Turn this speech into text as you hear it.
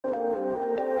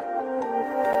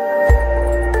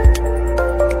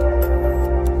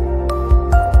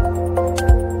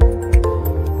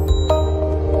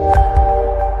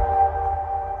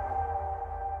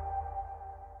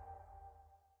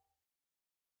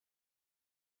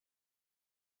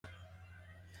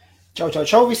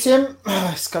Čau visiem!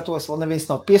 Skatos, vēl neviens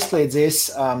nav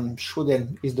pieslēdzies.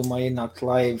 Šodien izdomāju ienākt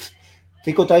live.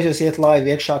 Tikko taisies iet live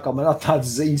iekšā, kā man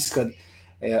tāds ziņas, kad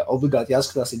obligāti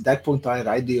jāskatās ir degpunktā ir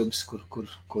raidījums,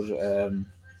 kur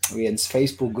viens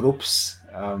Facebook grupas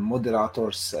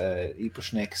moderators,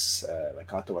 īpašnieks, vai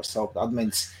kā to var saukt,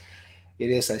 admins,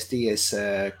 ir iesaistījies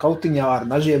kautiņā ar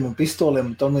nažiem un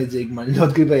pistoliem un tam līdzīgi. Man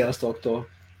ļoti gribējās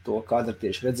to kadru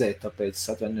tieši redzēt, tāpēc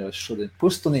atvainojos šodien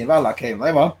pusstunī vēlāk ejam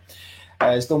laivā.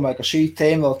 Es domāju, ka šī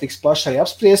tēma vēl tiks plaši arī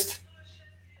apspriest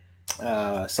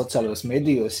sociālajos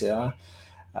medijos, jā.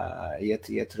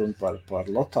 Iet runa par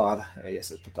Lotāru, ja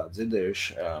esat par tādu dzirdējuši,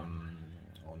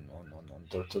 un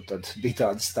tur tad bija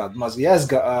tāda maza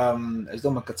jēzga. Es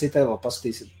domāju, ka citai vēl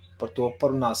paskatīs par to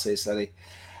parunāsies arī.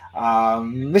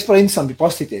 Vispār interesanti bija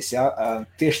paskatīties, jā,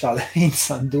 tieši tāda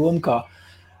interesanta doma, kā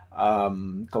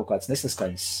kaut kāds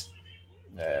nesaskaņas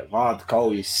vārdu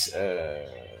kaujas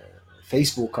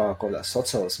Facebookā, kaut kādās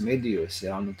sociālās medijos,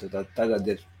 jā, nu tad tagad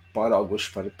ir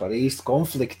pārauguši par īstu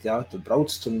konfliktu, jā, tur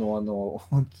brauc tur no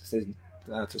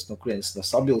kurienes, no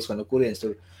Sabils vai no kurienes,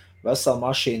 tur vesela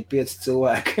mašīna, 5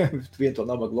 cilvēki, vien to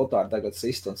nabaga Lotāru tagad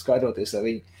sist un skaidroties ar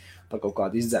viņu par kaut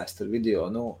kādu izdzēstu video,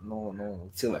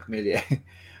 cilvēku mēdījē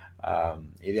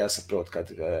ir jāsaprot, ka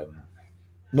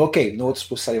no otras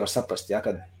puses arī var saprast, jā,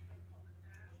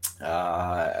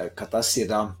 ka tas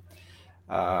ir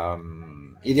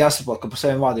jāsaprot, ka par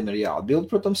saviem vārdiem ir jāatbild,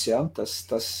 protams, jā,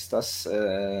 tas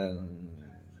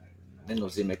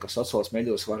nenozīmē, ka sociālās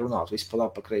medijos var runāt visu pa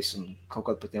labi, pa kreisi un kaut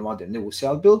kādā par tiem vārdiem nebūs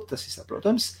jāatbild, tas ir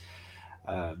saprotams,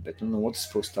 bet no otras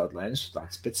puses tāda lēns,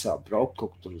 tāda speciāli braukt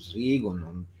kaut tur uz Rīgu un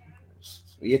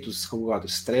iet uz kaut kādu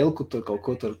strelku, tur kaut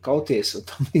ko tur kauties un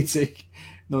tam līdzīgi,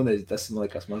 tas man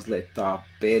liekas mazliet tā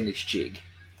bērnišķīgi.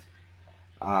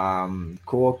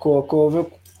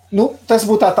 Tas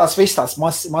būtu tās viss tās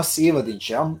mazs ievadiņš,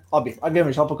 jā. Labi,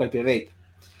 atgriežamies atpakaļ pie Vape.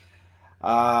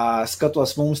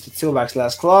 Skatos, mums te cilvēks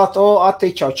lēs klāt. Ati,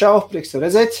 čau, prieks tev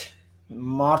redzēt.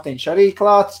 Mārtiņš arī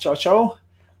klāt, čau.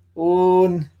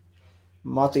 Un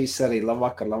Matīs arī,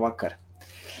 labvakar.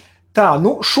 Tā,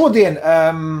 šodien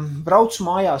braucu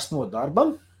mājās no darba.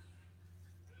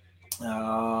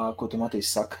 Ko tu,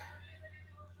 Matīs, saka?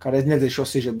 Kādreiz nedēļ šo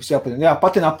sižetu būs jāpatina. Jā,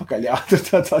 patina atpakaļ, jā,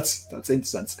 tāds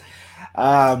interesants.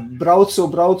 Braucu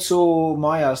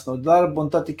mājās no darba un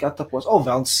tad tikai attapos.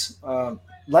 Velns,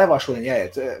 laivā šodien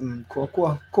jāiet.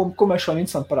 Ko mēs šodien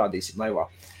interesanti parādīsim laivā?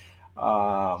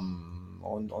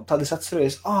 Un tad es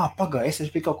atceros, es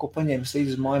biju kaut ko paņēmis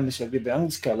līdz uz mājām, es jau gribēju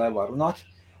angliskajā laivā runāt,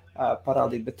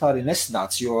 parādīt, bet tā arī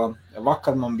nesanāca, jo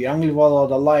vakar man bija angļu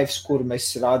valodā lives, kur mēs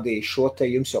rādīju šo te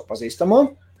jums jau pazīstamo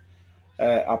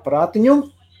aparātiņu.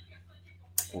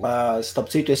 Starp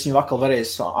citu, es viņu vakar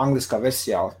varēju angliskā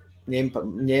versijā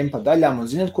ņēmu pa daļām un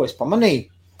zināt, ko es pamanīju,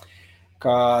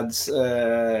 kad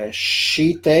šī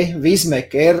te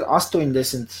Vizmeka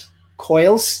R80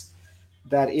 coils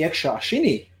der iekšā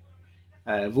šinī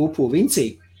Vupu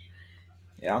Vincī.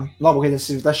 Jā, labi,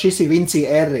 šis ir Vincī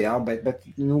R, jā, bet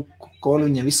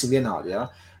koļi viņam visi vienādi, jā.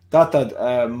 Tātad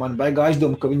man baigā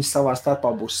aizdoma, ka viņi savā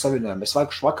starpā būs savienojumi. Es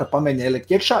vakar pamēģināju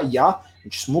ielikt iekšā, jā,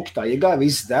 viņš smuki tā iegāja,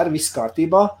 viss der, viss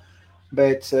kārtībā,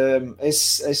 bet es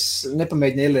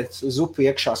nepamēģināju ielikt zupu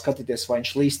iekšā, skatīties, vai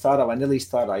viņš līst ārā vai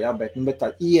nelīst ārā, jā, bet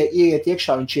tā ieiet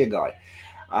iekšā viņš iegāja.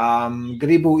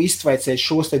 Gribu iztvaicēt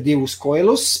šos te divus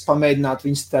koilus, pamēģināt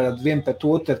viņus tagad vien pēc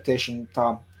otru, tieši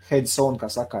tā head-zone,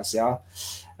 kā sakās, jā.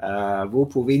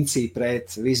 Vupu Vincī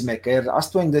pret Vizmeka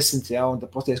R80, jā, un tad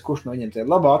pasties, kurš no viņiem te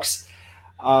ir labāks.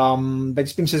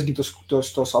 Bet pirms es gribu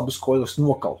tos abus koilus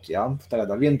nokaut, jā. Tagad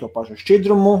ar vienu to pašu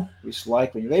šķidrumu, visu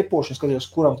laiku viņu veipošu, un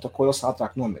skatījos, kuram to koils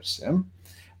ātrāk nomirs, jā.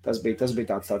 Tas bija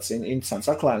tāds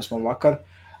interesants atklājums man vakar.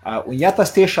 Un ja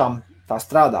tas tiešām tā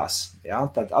strādās, jā,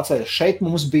 tad atceries, šeit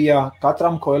mums bija,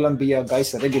 katram koilam bija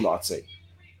gaisa regulācija.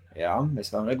 Jā, mēs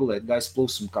varam regulēt gaisa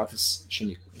plusumu katrs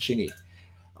šinī.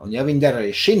 Un ja viņi dara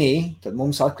arī šinī, tad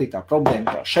mums atkrīt tā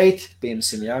problēma, kā šeit,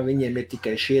 piemēram, jā, viņiem ir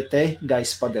tikai šie te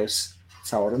gaisa padevs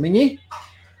caurumiņi,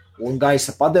 un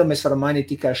gaisa padevu mēs varam mainīt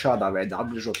tikai šādā veidā,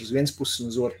 atgriežot uz vienas puses un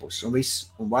uz otru puses, un viss,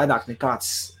 un vairāk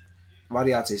nekāds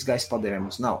variācijas gaisa padeviem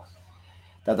mums nav.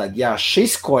 Tātad, ja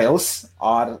šis koils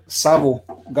ar savu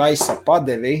gaisa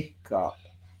padevi, kā,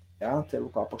 jā, te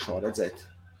lūk apakšā redzēt,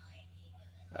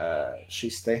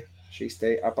 šīs te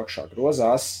apakšā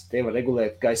grozās, te var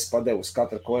regulēt gaisa padevu uz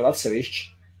katra koila atsevišķi.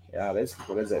 Jā, redz,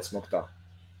 ko redzēt smuktā.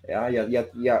 Jā,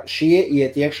 ja šie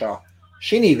iet iekšā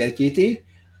šinī verķītī,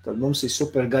 tad mums ir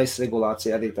super gaisa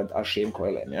regulācija arī tad ar šiem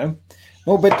koiliem, jā.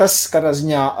 Bet tas, kādā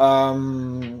ziņā,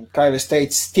 kā jau es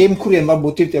teicu, tiem, kuriem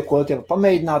varbūt ir tie koili, tie var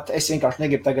pamēģināt, es vienkārši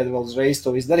negribu tagad vēl uzreiz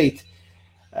to visu darīt.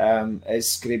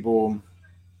 Es gribu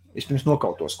Vispirms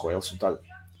nokautos koils un tad.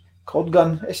 Kaut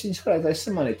gan es viņus varētu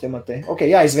samanīt, ja man te. Ok,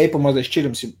 jāizveipo mazliet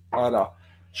šķirums ārā.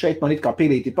 Šeit man it kā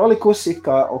pīlīti palikusi, it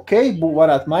kā ok,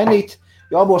 varētu mainīt,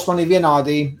 jo abos man ir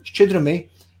vienādi šķidrumi.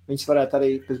 Viņas varētu arī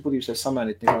pēc būtības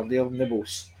samainīt, nekāda liela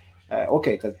nebūs. Ok,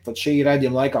 tad šī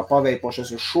raidījuma laikā paveipošos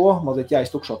uz šo, mazliet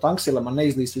jāiztukšo tanksi, lai man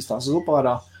neizlīst viss tās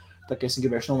zupārā, tā kā es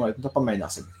gribēšu nomērīt, un tā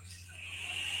pamēģināsim.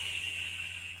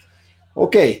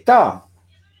 Ok, tā.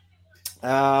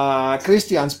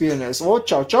 Kristiāns pievienojas,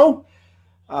 čau.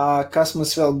 Kas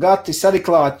mums vēl Gatis arī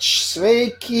klāč,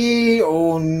 sveiki,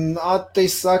 un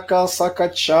Atis saka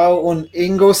čau, un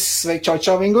Ingus, sveiki,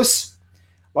 čau, Ingus.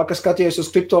 Vakar skatījos uz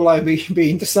kriptolaivu,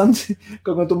 bija interesanti,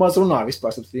 kaut kā tu maz runāji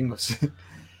vispār, Ingus.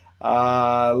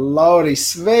 Lauris,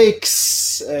 sveiks,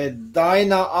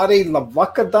 Daina arī,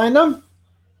 labvakar, Daina.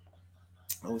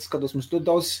 Skatos, mums ļoti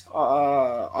daudz,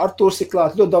 Artūrs ir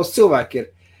klāt, ļoti daudz cilvēku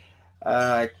ir.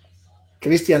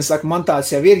 Kristiāns saka, man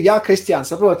tāds jau ir. Jā, Kristiāns,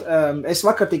 saprot, es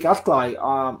vakar tikai atklāju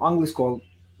anglisko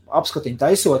apskatiņu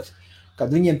taisot,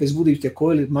 kad viņiem pēc būtības tie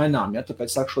koļi ir mainām, ja,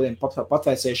 tāpēc saka šodien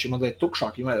patveicējuši mazliet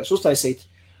tukšāk, viņi varēs uztaisīt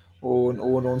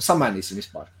un samainīsim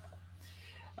vispār.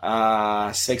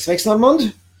 Sveiks,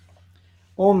 Normund.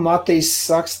 Un Matīs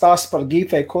saka stāsts par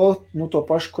GFA koļu, nu to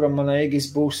pašu, kuram man Eigis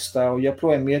būs stāv, ja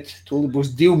projām iet, tūli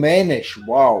būs 2 mēneši,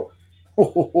 wow!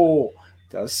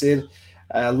 Tas ir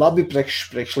labi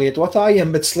priekš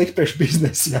lietotājiem, bet slikti priekš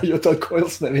biznesa, jo tad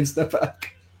koils neviens nepērk.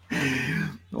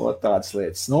 No tādas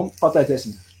lietas. Nu,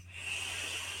 pateiciesim.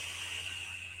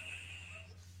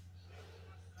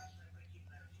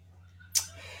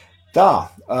 Tā,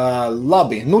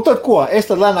 labi. Nu tad ko? Es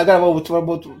tad lēnā garā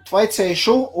varbūt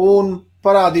tvaicēšu un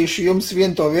parādīšu jums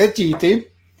vienu to vērķīti.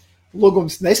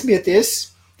 Lūgums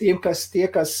nesmieties. Tie, kas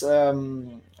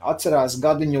atcerās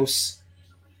gadiņus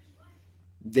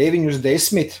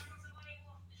 9-10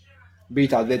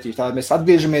 bija tāda vērtība. Tāda mēs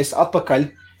atgriežamies atpakaļ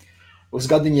uz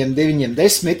gadiņiem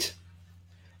 9-10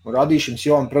 un radīšu jums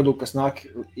jaunu produktu, kas nāk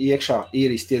iekšā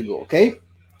īrijas tirgu, ok?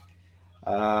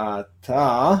 Tā,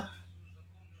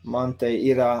 man te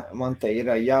ir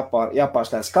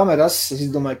jāpārslēdz kameras. Es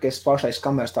domāju, ka es pārslēdzu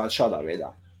kameras tādu šādā veidā.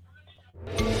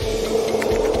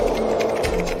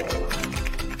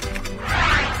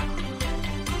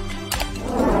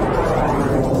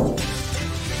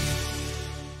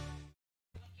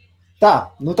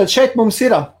 Tā, nu tad šeit mums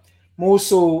ir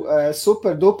mūsu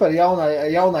super duper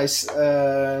jaunais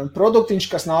produktiņš,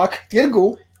 kas nāk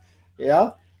tirgu.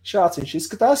 Ja? Šāds viņš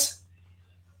izskatās.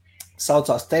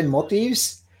 Saucās 10 motīvs.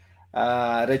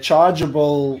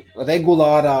 Rechargeable,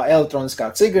 regulārā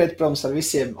elektroniskā cigarete, protams, ar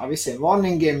visiem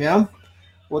warningiem. Ja?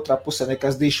 Otrā pusē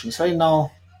nekas dišums arī nav.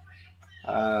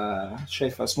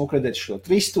 Šeit var smuk redzēt šo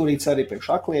 3 stūrīts arī priekš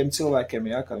akliem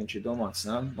cilvēkiem, ja? Kā viņš ir domāts.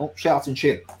 Ja? Nu, šāds viņš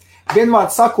ir.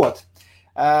 Vienvārds sakot,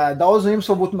 daudz no jums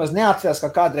varbūt maz neatcerās, ka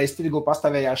kādreiz tirgu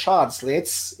pastāvējā šādas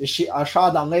lietas, ar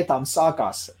šādām lietām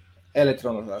sākās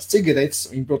elektroniskās cigaretes,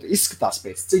 viņi, protams, izskatās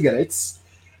pēc cigaretes,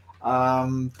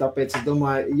 tāpēc es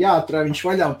domāju, jāatrā viņš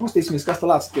vaļā un pastīsimies, kas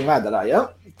tā lāc tiem vēdarā, ja?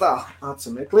 Tā,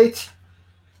 atsam meklīt,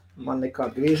 man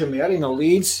nekādi griežamie arī nav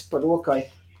līdzi par rokai,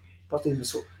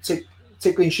 pastīsimies,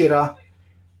 cik viņš ir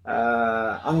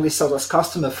angliski saucās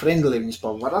customer friendly, viņas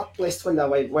var atplēst vaļā,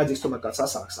 vai vajadzīgs tomēr kāds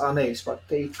asāks. Nē, vispār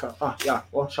teikt, ka, jā,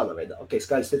 šādā veidā. Ok,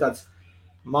 skaidrs, te tāds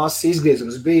mazs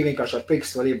izgriezums bija, vienkārši ar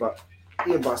pirkstu var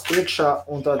iebāzt iekšā,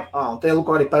 un tad, un te lūk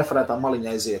arī perforētā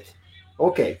maliņa aiziet.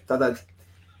 Ok, tad,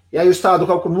 ja jūs tādu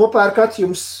kaut kur nopērkat,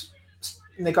 jums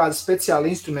nekāda speciāla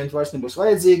instrumenta vairs nebūs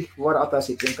vajadzīgi, var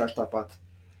attaisīt vienkārši tāpat.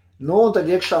 Nu, un tad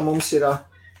iekšā mums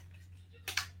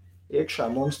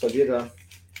tad ir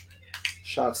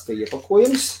šāds te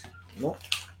iepakojums. Nu,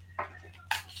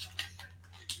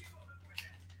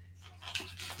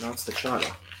 nāc te šādā.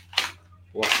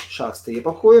 Šāds te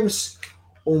iepakojums.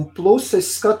 Un plus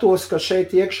es skatos, ka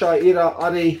šeit iekšā ir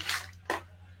arī,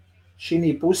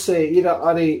 šī pusē ir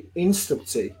arī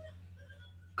instrukcija,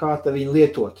 kā te viņu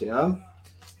lietot. Ja?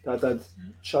 Tātad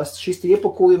šis te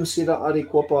iepakojums ir arī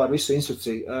kopā ar visu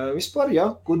instrukciju. Vispār, jā,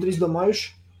 gudri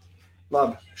izdomājuši.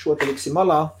 Labi, šo te liksim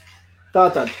malā.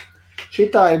 Tātad,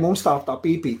 šitā ir mums tā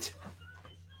pīpīt,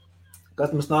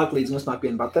 kas mums nāk līdz, mums nāk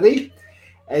viena baterija.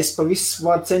 Es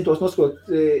pavisam centos noskot,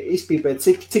 izpīpēt,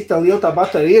 cik tā liela tā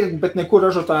baterija ir, bet nekur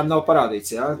ražotājiem nav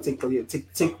parādīts, ja?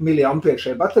 Cik miliampēri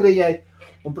šai baterijai.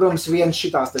 Un, protams, viens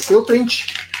šitās te filtriņš,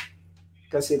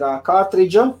 kas ir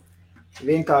kārtridža,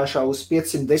 vienkāršā uz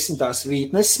 510.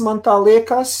 vītnes, man tā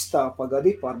liekas. Tā,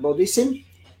 pagadi, pārbaudīsim,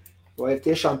 vai ir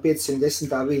tiešām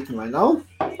 510. vītne vai nav.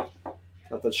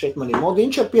 Tātad šeit man ir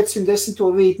modiņš ar 510.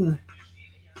 vītni.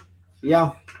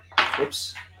 Jā,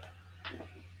 ups.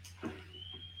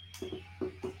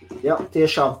 Jā,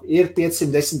 tiešām ir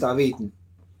 510. vītne.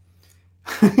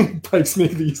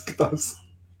 Paiksmīgi izskatās.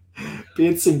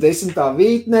 510.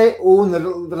 vītne un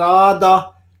rāda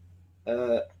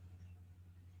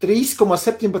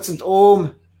 3,17 ohmu.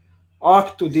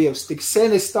 Ak, tu Dievs, tik sen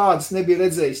es tādas nebija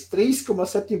redzējis.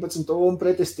 3,17 ohmu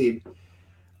pretestību.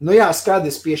 Nu jā,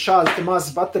 skaties, pie šādas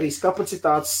mazas baterijas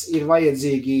kapacitātes ir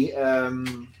vajadzīgi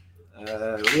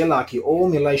lielākie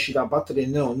ohmi, lai šī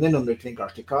baterija nenomirt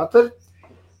vienkārši tik ātri.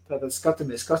 Tātad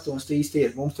skatāmies, kas mums īsti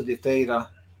ir. Mums tad ir te ir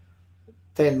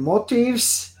 10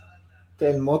 motīvs,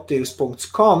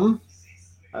 10motīvs.com,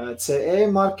 CE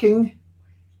marking,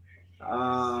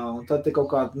 un tad te kaut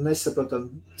kāda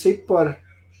nesaprotam cipari,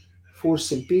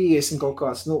 450 kaut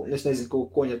kāds, nu, es nezinu,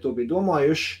 ko viņi to bija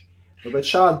domājuši, bet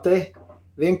šāda te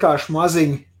vienkārši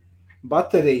maziņa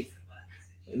baterija,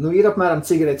 nu, ir apmēram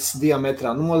cigaretes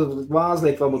diametrā, nu,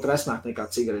 mazliet varbūt resnāk nekā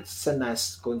cigaretes,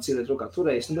 senēs, ko cigaretes rokā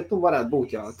turējis, bet, nu, varētu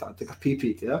būt, jā, tā kā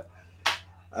pīpīt, jā.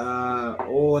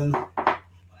 Un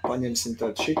paņemsim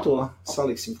tad šito,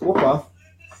 saliksim kopā.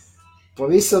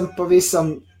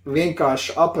 Pavisam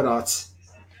vienkārši aparāts.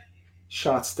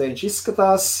 Šāds te viņš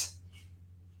izskatās.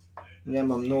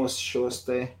 Ņemam nos šos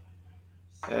te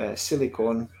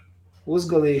silikonu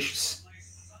uzgalīšus,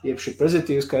 iepši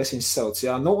prezentīvus, kā es viņus saucu.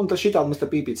 Jā. Nu, un tad šitā mums te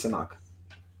pīpīt sanāk.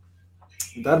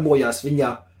 Darbojās viņā,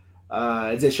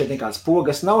 redziet, šeit nekāds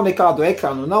pogas, nav nekādu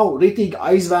ekrānu, nav ritīgi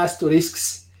aizvēsturisks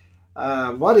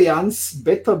variants,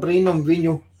 bet par brīnumu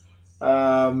viņu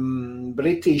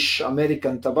British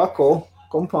American Tobacco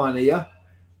kompānija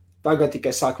tagad tikai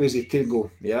sāk virzīt tirgu.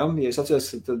 Ja jūs atceros,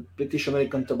 tad British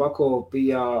American Tobacco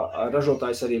bija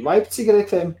ražotājs arī Vape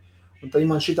cigaretēm, un tad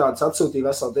man šitādas atsūtīja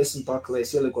veselu 10 paku, lai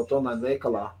es ielikot online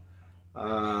veikalā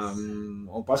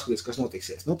un paskaties, kas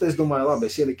notiksies. Nu, tad es domāju, labi,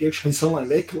 es ieliku iekšēnis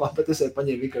online veikalā, bet es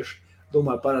paņēmu vienkārši,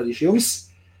 domāju, parādīšu jums,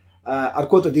 ar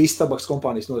ko tad īsti tabaks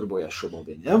kompānijas nodarbojās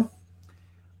šobrīd, ja?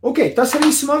 Ok, tas ir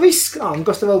īsumā viss. Un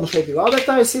kas te vēl mums šeit ir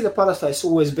lādētājs, ir parastais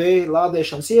USB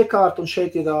lādēšanas iekārt, un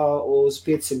šeit ir uz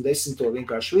 510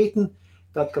 vienkārši vītni,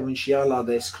 tad, kad viņš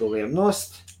jālādē skruviem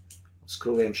nost,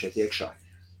 skruviem šeit iekšā.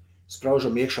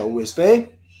 Spraužam iekšā USB,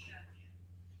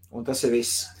 un tas ir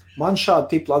viss. Man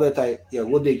šādi tipu lādētāji, ja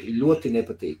godīgi, ļoti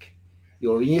nepatīk,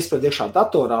 jo viņi iespēd iekšā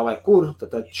datorā vai kur,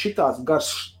 tad šitāds gars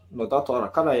no datorā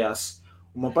karājās.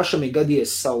 Un man pašam ir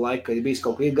gadījies savu laiku, kad ir bijis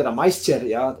kaut ko iegaram aizķer,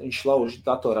 jā, viņš lauž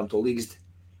datoram to ligzdi,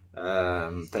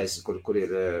 kur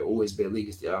ir USB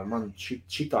ligzdi, jā. Man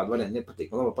šitādi varianti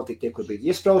nepatīk. Man labāk patīk tie, kur bija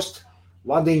iespraust,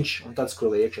 vadiņš, un tad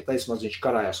skrolē iekšā taismaz viņš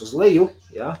karājās uz leju,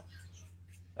 jā.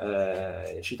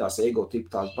 Šitās ego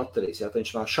tipu tās baterijas, jā, tad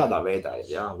viņš nav šādā veidā,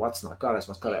 jā, vacnā karājās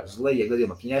uz leju, ja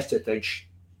gadījumā, ka viņi aizķer, tad viņš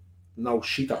nav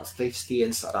šitāds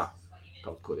stienas arā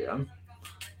kaut kur, jā.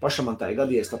 Pašam man tā ir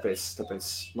gadījies, tāpēc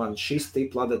man šis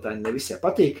tipu lādētāji ne visiem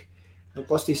patīk. Nu,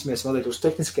 pastīsimies mazliet uz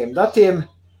tehniskajiem datiem.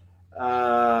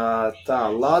 Tā,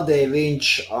 lādē viņš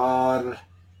ar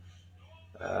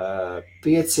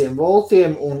 5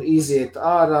 voltiem un iziet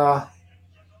ārā,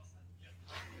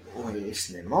 es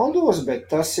nemaldos, bet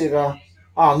tas ir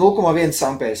 0,1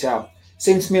 ampērs, jā.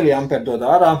 100 mAh dod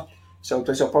ārā.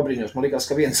 Tas jau pabrīņos, man likās,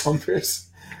 ka 1 ampērs.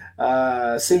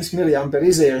 100 mAh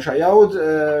izējošā jauda,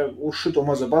 uz šito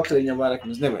mazo bateriju vairāk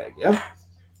mums nevajag, ja?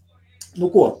 Nu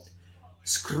ko,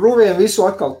 skruviem visu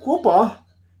atkal kopā,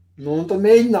 nu un tad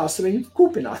mēģināsim viņu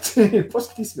kupināt.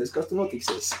 Paskatīsimies, kas tur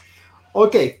notiksies.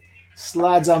 Ok,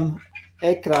 slēdzam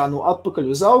ekrānu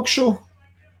atpakaļ uz augšu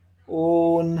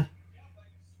un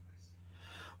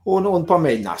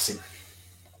pamēģināsim.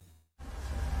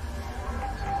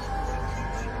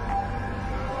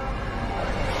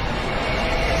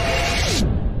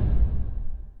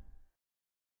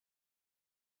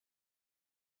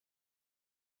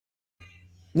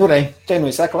 Nu, te nu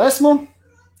es atkal esmu.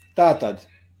 Tātad.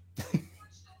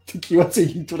 Tik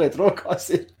jocīgi turēt rokās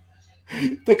ir.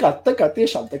 Tā kā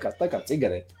tiešām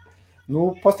cigarete.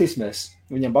 Nu, pastīsimies.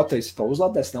 Viņam baterijas pa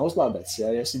uzlādēts, nav uzlādēts,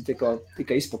 jā, ja es viņu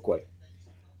tikai izpakoju.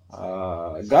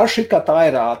 Garši, kā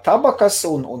tā ir tabakas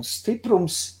un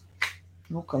stiprums.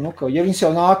 Nu, ka, ja viņas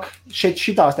jau nāk,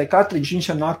 šitās tai kartriģis,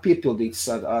 viņš jau nāk piepildīts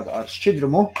ar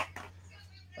šķidrumu.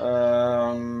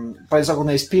 Paizāku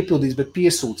nevis piepildīts, bet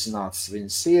piesūcināts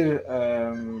viņas ir,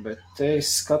 bet te es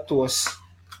skatos,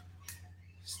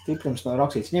 stiprums nav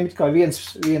rakstīts. Viņam it kā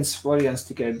viens variants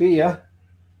tikai bija,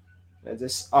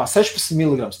 16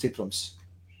 mg stiprums.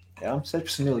 Jā,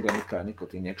 16 mg it kā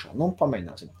nikotīna iekšā. Nu,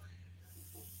 pamēģināsim.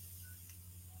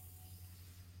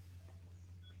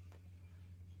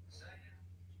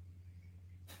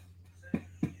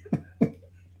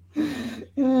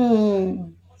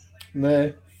 Nē.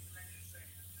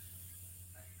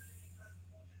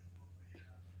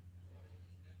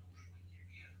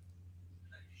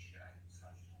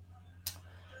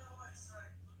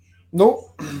 Nu,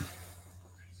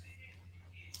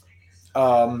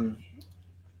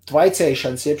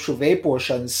 tvaicēšanas, jeb šo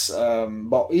veipošanas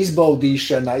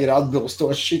izbaudīšana ir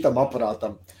atbilstoši šitam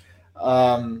aparātam.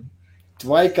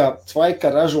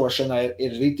 Tvaika ražošana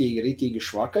ir ritīgi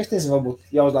švaka. Es nezinu,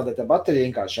 varbūt jāuzlādē tā baterija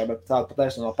vienkārši, bet tāda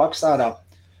pataisno no pakas ārā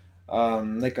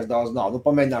nekas daudz nav. Nu,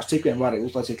 pamēģināšu, cik vien var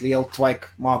uzlaicīt lielu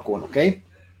tvaika mākonu,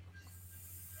 ok?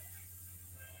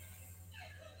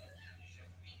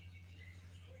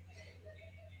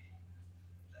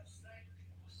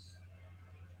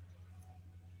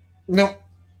 Nu,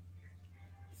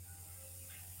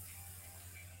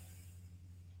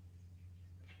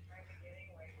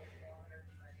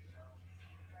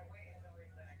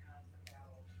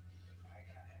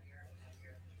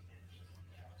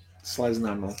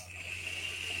 slaizinājumā.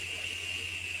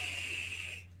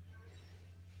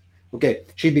 Ok,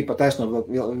 šī bija pataisno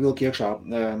vilki iekšā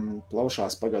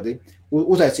plaušās pagadī.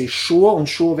 Uzaicīšu šo un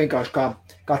šo vienkārši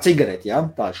kā cigareti, ja?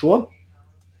 Tā šo.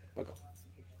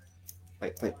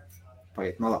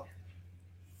 Paiet malā.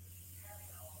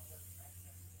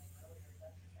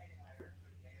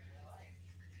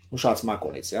 Un šāds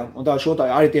mākonīts, ja? Un tā šo tā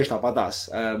arī tieši tāpatās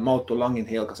mouth to lung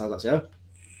inhale, kas atās, ja?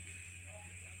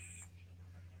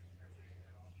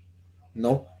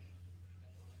 Nu.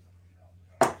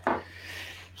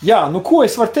 Jā, nu ko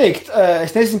es varu teikt?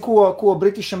 Es nezinu, ko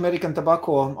British American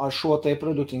Tobacco ar šo te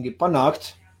produktu grib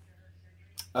panākt.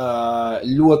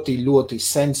 Ļoti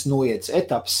sens noiets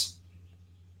etaps.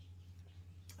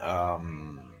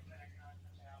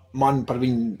 Man par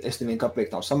viņu, es nevienu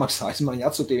kapeiku nav samaksājis, man viņi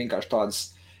atsūtīja vienkārši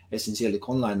tādas, es viņas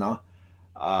ieliku online,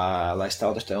 lai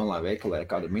stāvdaši te online veikalē,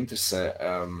 kādam interesē,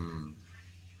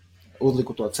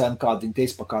 uzliku to cenu, kādu viņi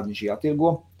teica, pa kādu viņš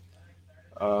jātirgo.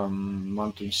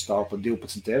 Man tu viņš stāv par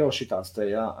 12 eiro šitāds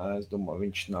te, jā, es domāju,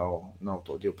 viņš nav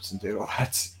to 12 eiro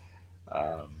vērts.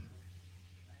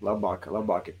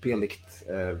 Labāk ir pielikt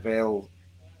vēl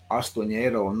 8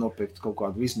 eiro un nopirkt kaut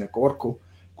kādu vizmeku orku,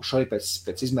 kurš arī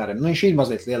pēc izmēriem, nu viņš ir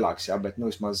mazliet lielāks, jā, bet nu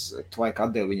vismaz tvaika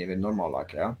atdēli viņiem ir normālāk,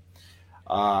 jā.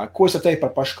 Ko es teicu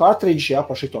par pašu kartridži, jā,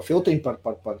 par šito filtriņu,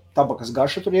 par tabakas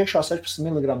garšu tur iekšā 16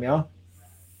 mg, jā.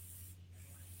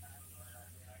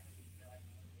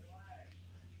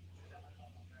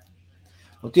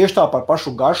 Nu, tieši tā par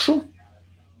pašu garšu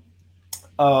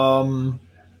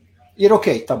ir ok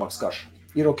tabaks garša.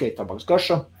 Ir ok tabaks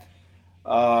garša.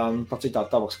 Pat citādi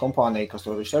tabaks kompānija, kas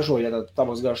to visu ražoja, ja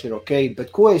tabaks garša ir ok,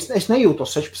 bet ko es nejūtu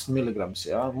 16 mg,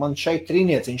 jā. Man šeit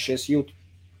trīnieciņš, es jūtu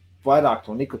vairāk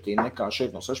to nikotīnu nekā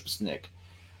šeit no 16.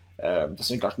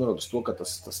 Tas vienkārši norāda uz to, ka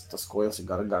tas koils ir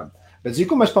garagām. Bet zinu,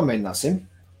 ko mēs pamēģināsim.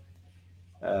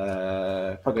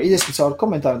 Iesim cauri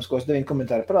komentāriem, ko es 9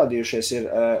 komentāri parādījušies ir,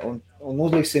 un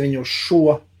uzliksim viņu uz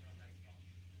šo.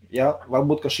 Ja,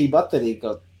 varbūt, ka šī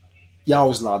baterija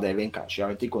jāuzlādē vienkārši, ja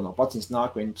viņi tikko no paciņas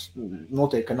nāk, viņi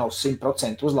notiek, ka nav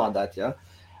 100% uzlādēt, ja.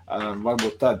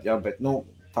 Varbūt tad, ja, bet, nu,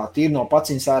 tā tīri no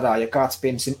paciņas ārā, ja kāds,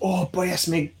 piemēram,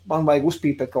 paiesmīgi, man vajag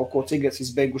uzpīpēt kaut ko cigaretes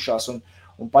izbeigušās, un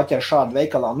paķer šādu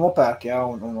veikalā nopērk, ja,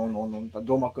 un tad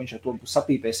domā, ka viņš ar to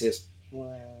sapīpēsies,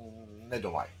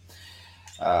 nedomāju.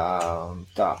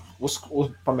 Tā,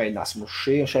 pamēģināsim uz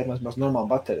šī, un šeit mums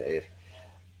normāla baterija ir.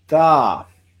 Tā,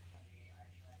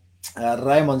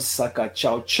 Raimonds saka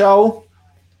čau.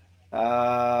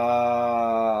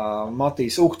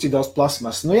 Matīs, cik daudz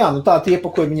plasmas. Nu jā, nu tā tie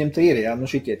iepakojumi viņiem te ir, jā, nu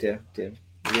šitie tie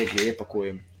viegli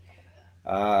iepakojumi.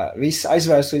 Viss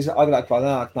aizvērst līdz agrāk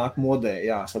vēl nāk modē,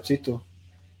 jā, starp citu,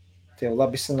 tev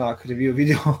labi sanāk review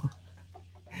video.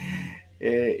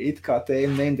 It kā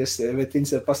tēm neinteresē, bet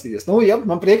interesē pastīties. Nu, jā,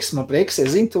 man prieks, es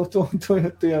zinu, tu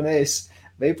jau neesi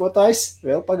veipotājs,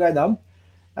 vēl pagaidām.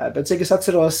 Bet cik es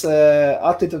atceros,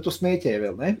 Ati, tu smēķēji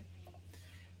vēl, ne?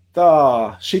 Tā,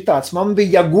 šitāds man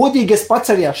bija, ja godīgi es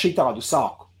pats arī ar šitādu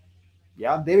sāku.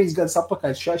 Jā, 9 gadus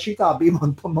atpakaļ šitā bija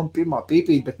man pirmā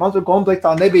pīpīte, bet man tur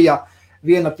komplektā nebija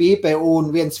viena pīpe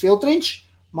un viens filtriņš.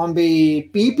 Man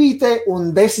bija pīpīte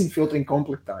un 10 filtriņu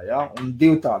komplektā, ja? Un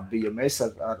 2 tādi bija. Mēs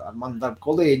ar manu darbu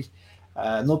kolēģi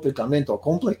nopirkām vienu to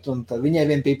komplektu, un tad viņai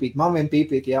vienu pīpīti, man vienu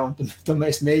pīpīti, ja? Un tad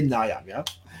mēs mēģinājām. Ja?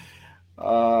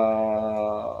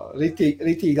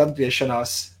 Ritīgi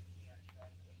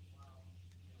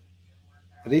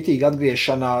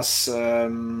atgriešanās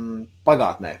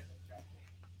pagātnē.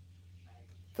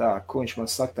 Tā, ko viņš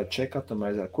man saka, tad check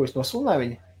atomizē. Ko es nosulnēju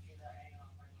viņu?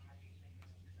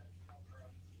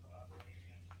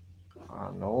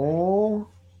 Nu,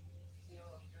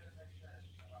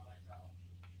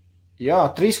 jā,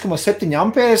 3,7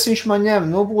 ampērs viņš man ņem,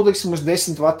 nu, būdīksim uz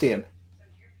 10 vatiem.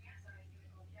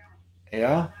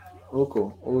 Jā,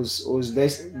 lūku, uz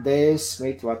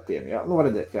 10 vatiem, jā, nu, var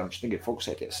redzēt, jā, viņš negrib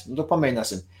fokusēties. Nu, tad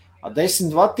pamēģināsim. Ar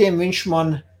 10 vatiem viņš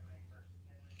man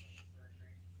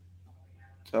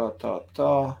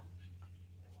tā.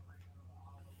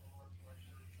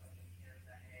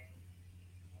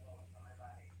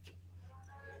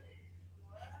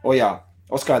 O jā,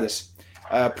 skaidrs.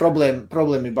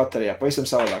 Problēma ir baterijā, pavisam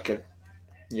savādāk ir.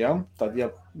 Ja? Tad, ja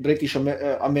British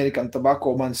American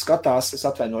Tobacco man skatās, es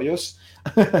atvainojos,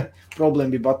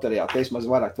 problēma bija baterijā, te es maz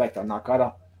vairāk tveiktā nāk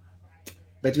ārā.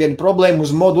 Bet viena problēma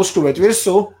uz modu uzskrūvēt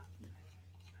virsū,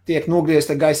 tiek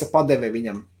nogriezta gaisa padeve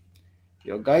viņam.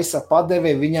 Jo gaisa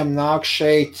padeve viņam nāk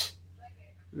šeit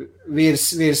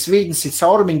virs vīdnes ir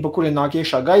caurumiņi, pa kuriem nāk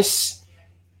iekšā gaiss.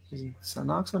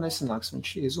 Sanāks vai nesanāks, viņš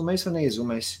iezumēs vai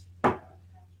neiezumēs.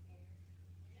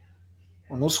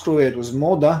 Un uzskrūvēt uz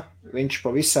moda, viņš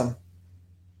pavisam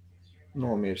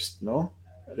nomirst. Nu,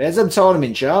 redzam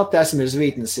caurumiņš, jā? Te esam virs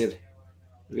vītnes ir.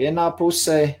 Vienā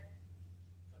pusē,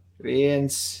 1,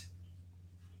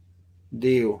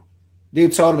 2.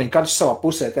 2 caurumiņi, katrs savā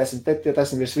pusē, te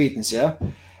esam virs vītnes, jā?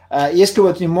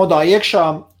 Ieskrūvēt viņu modā iekšā,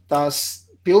 tās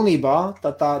pilnībā,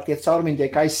 tie caurumiņi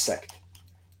tiek aizsekti.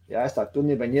 Jā, es tā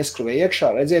pilnībā ieskrūvēju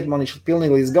iekšā, redziet, man viņš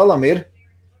pilnīgi līdz galam ir,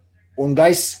 un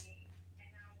gaiss,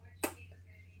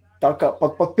 tā kā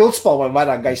pat pildspalvai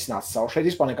vairāk gaiss nāca caur, šeit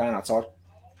vispār nekā nenāca caur.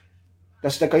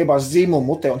 Tas ir tā kā iebās zīmumu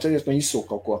mutē un centies no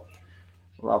izsūk kaut ko.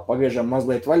 Labi, pagriežam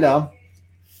mazliet vaļā.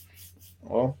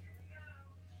 O.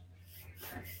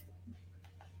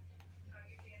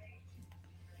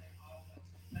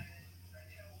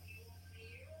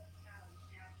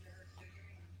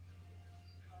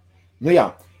 Nu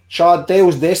jā. Šādi te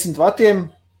uz 10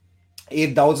 vatiem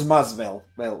ir daudz maz vēl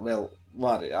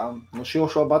var, jā. Nu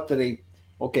šo bateriju,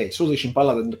 ok, sūdīšiem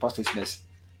palādēt, un tu pastīsimies,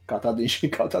 kā tad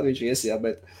viņš ies, jā,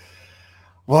 bet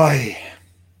vai.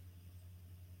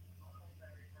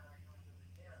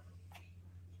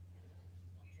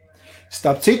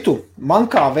 Starp citu,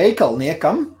 man kā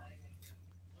veikalniekam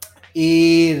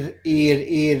ir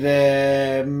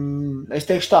es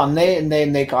teikšu tā,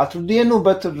 ne katru dienu,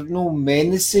 bet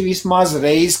mēnesi vismaz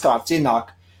reiz kāds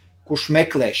ienāk, kurš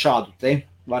meklē šādu te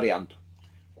variantu,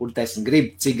 kur teiksim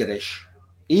grib cigarešu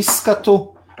izskatu,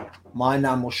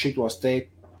 mainām uz šitos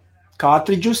te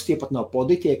kārtridžus, tie pat nav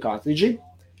podi, tie kārtridži,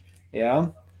 jā.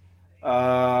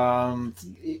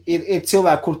 Ir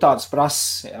cilvēki, kur tādas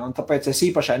prasa, jā, un tāpēc es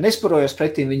īpašai nesparojos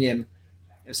pretim viņiem,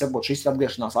 es saprotu, šis ir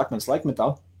atgriešanās akmens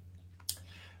laikmetā,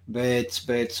 bet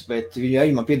ja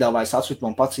man piedāvājas atsūt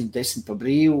man pats viņu 10 pa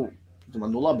brīvu,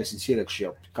 domāju, nu labi, es viņus ierakšu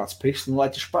jau kāds priekš, nu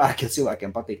lai tieši pērk, ja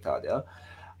cilvēkiem patīk tādi, ja.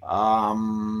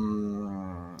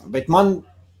 Bet man,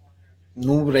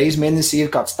 reiz mēnesī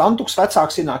ir kāds tantuks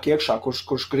vecāks ienāk iekšā,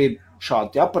 kurš grib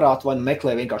šādu aparātu, vai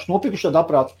meklē vienkārši nopirkuši tādu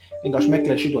aparātu, vienkārši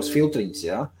meklē šitos filtriņus,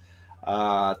 ja.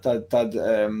 Tad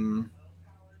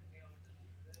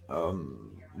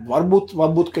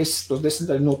varbūt, ka es tos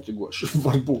 10 arī notrigošu,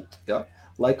 varbūt, ja.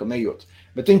 Laikam ejot.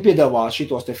 Bet viņi piedāvā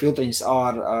šitos te filtriņus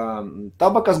ar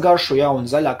tabakas garšu, ja, un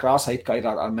zaļā krāsā it kā ir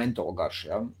ar mentola garšu,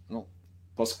 ja. Nu,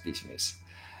 paskatīsimies.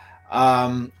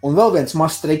 Un vēl viens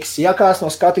mazs triks, ja kāds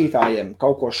no skatītājiem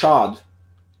kaut ko šādu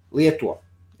lieto,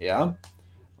 ja,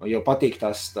 jo patīk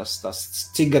tas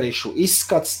cigarišu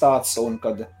izskats tāds, un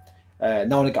kad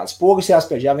nav nekāds pogas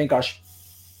jāspiež, ja, vienkārši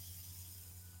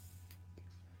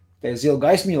te zila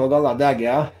gaismiņa galā deg,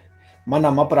 ja.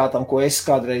 Manam aparātam, ko es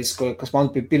kādreiz, kas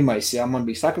man bija pirmais, jā, man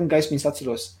bija sakran gaismiņas,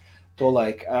 atceros to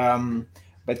laiku.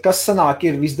 Bet kas sanāk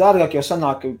ir visdārgāk, jo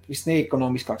sanāk,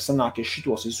 visneekonomiskāk sanāk ir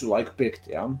šitos visu laiku pirkt,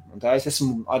 jā. Un tā es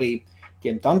esmu arī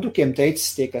tiem tantukiem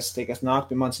teicis, tie, kas nāk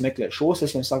pie manis meklē šos,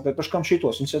 es viņiem saku, bet paškam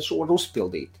šitos, un es var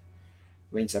uzpildīt.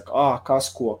 Viņi saka,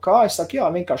 kas, ko, kā, es saku, jā,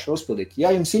 vienkārši var uzpildīt.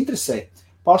 Ja jums interesē,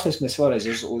 pārslēsimies vēlreiz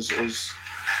uz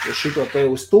šito te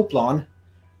uz tūplānu,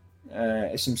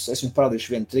 es jums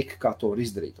parādīšu vienu triku, kā to var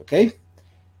izdarīt, ok?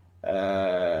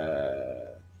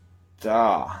 Tā,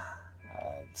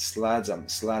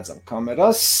 slēdzam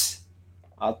kameras,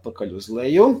 atpakaļ uz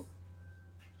leju.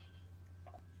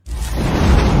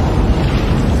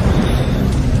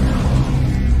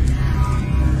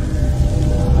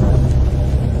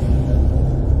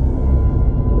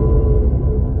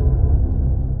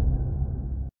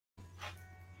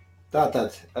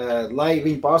 Tātad, lai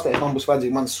viņi pārsteidz, man būs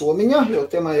vajadzīga mana somiņa, jo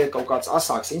te man ir kaut kāds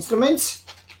asāks instruments.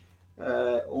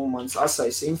 Un mans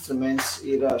asais instruments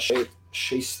ir šeit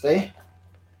šis te.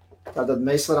 Tātad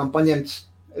mēs varam paņemt,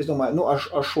 es domāju,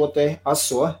 ar šo te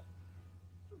aso.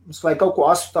 Mums vajag kaut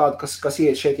ko asu tādu, kas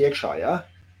iet šeit iekšā, jā?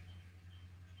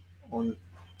 Un,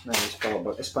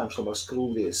 es paņemšu labāk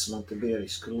skrūvriezes, man te bija arī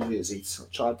skrūvriezītes.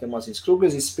 Čādi te maziņas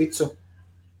skrūvriezītes spicu.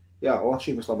 Jā,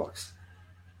 šī būs labāks.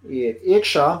 Iet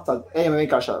iekšā, tad ejam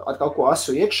vienkārši ar kaut ko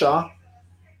asu iekšā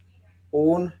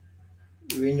un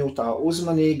viņu tā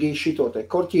uzmanīgi šito te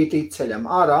korķīti ceļam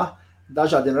ārā.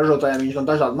 Dažādiem ražotājiem viņš no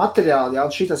dažādu materiālu, jā,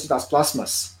 šitas ir tās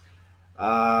plasmas.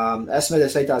 Esmu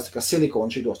redzējis arī tās kā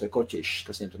silikona šitos te korķīšus,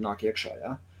 kas viņiem tur nāk iekšā,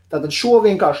 jā. Tātad šo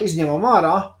vienkārši izņemam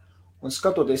ārā un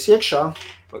skatoties iekšā,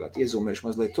 pagāt iezūmēšu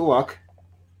mazliet tuvāk.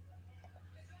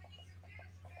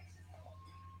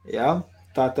 Jā,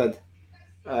 tātad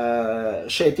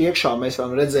šeit iekšā mēs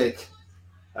varam redzēt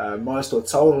mājas to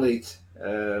caurulīt,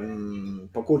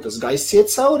 pa kur tas gaiss iet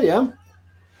cauri, ja?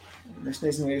 Es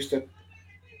nezinu, vai jūs te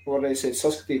varēsiet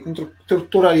saskatīt. Nu,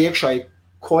 tur arī iekšā ir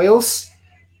coils,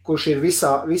 kurš ir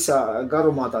visā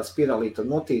garumā tāds spiralīta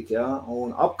notīt, ja?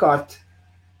 Un apkārt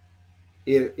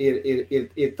ir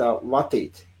tā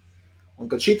vatīte. Un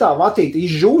kad šitā vatīte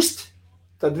izžūst,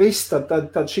 tad viss,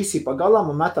 tad šis ir pa galām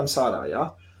un metams ārā, ja?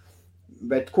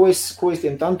 Bet ko es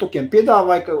tiem tantukiem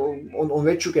piedāvāju un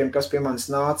večukiem, kas pie manis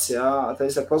nāca, jā, tad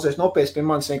es klausies nopies pie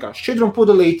manis vienkārši šķidrumu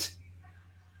pudelīt,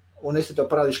 un es tev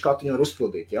parādīšu, kā tu viņu var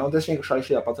uzpildīt, jā, un es vienkārši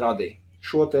šajā pat rādīju.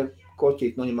 Šo te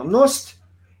korķīti noņemam nost,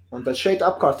 un tad šeit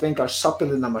apkārt vienkārši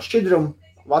sapilinam ar šķidrumu,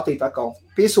 vatīt atkal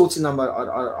piesūcinam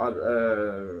ar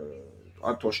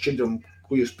to šķidrumu,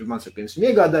 ko jūs pie manis pirms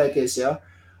iegādājaties, jā,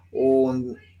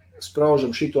 un spraužam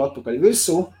šito atpakaļ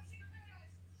virsū,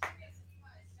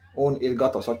 un ir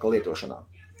gatavs atkal lietošanā.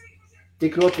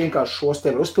 Tik ļoti vienkārši šos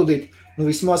te var uzpildīt, nu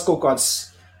vismaz kaut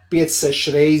kāds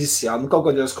 5-6 reizes, jā, nu kaut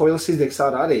kādos koilas izdiegs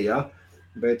ārā arī, jā,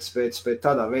 bet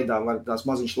tādā veidā var tās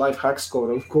maziņš life hacks,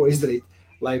 ko izdarīt,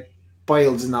 lai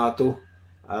paildzinātu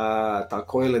tā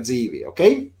koila dzīvi, ok?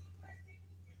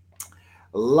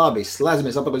 Labi,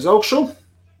 slēdzamies atpakaļ uz augšu.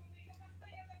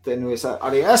 Te nu es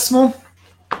arī esmu.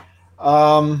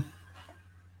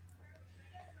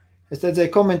 Es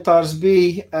redzēju, komentārs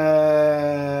bija,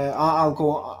 ko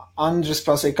Andris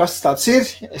prasīja, kas tāds ir.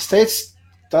 Es teicu,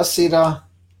 tas ir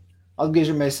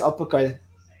atgriežamies atpakaļ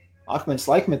akmens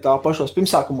laikmetā, pašos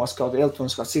pirmsākumos, kaut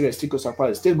elektroniskās cigaretes tikko sāk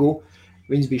pārējais tirgū,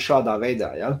 viņas bija šādā veidā,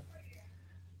 ja.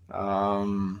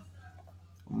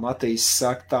 Matīs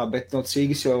saka tā, bet no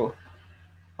cīgas jau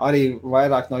arī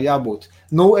vairāk nav jābūt.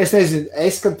 Nu, es nezinu,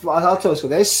 kad atceros,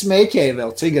 kad es smēķēju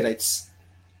vēl cigaretes,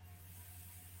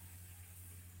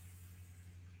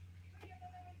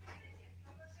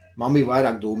 man bija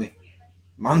vairāk dūmi.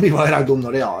 Man bija vairāk dūmi no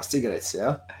reālās cigaretes, ja.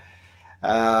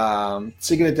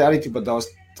 Cigarete arī tikpat daudz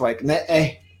vajag.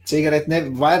 Cigarete ne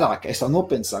vairāk, es tā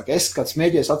nopietni saku. Es, kad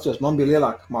smēģēju, atceros, man bija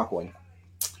lielāka mākoņa.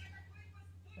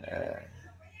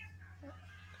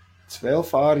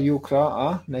 12 are you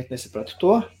nesapratu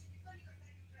to.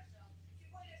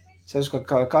 Es esmu,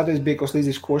 ka kādreiz bija kaut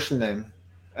līdzīgs košļinēm.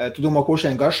 Tu domā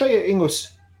košļinēm garšai, Ingus?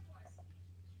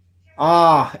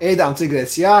 Ēdām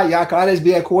cigaretes, jā, kādreiz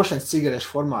bija košanas cigarešu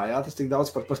formā, jā, tas tik daudz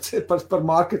par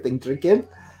marketing trikiem.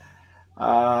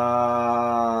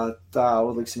 Tā,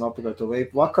 uzliksim apakaļ to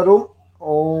vape vakaru,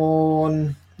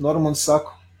 un Normans saka,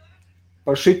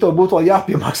 par šito būtu vēl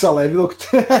jāpiemaksā, lai vilkt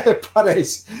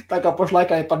pareizi, tā kā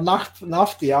pašlaikā ir par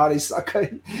nafti, jā, arī saka,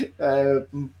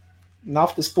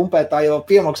 naftas pumpētāji jau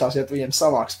piemaksās, ja tu viņiem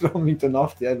savāks prom viņu to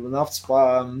nafti, ja naftas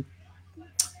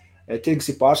tirgus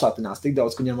ir pārsātinās tik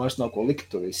daudz, ka viņam vairs nav ko likt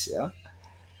tur viss, jā.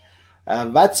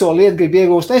 Veco lietu grib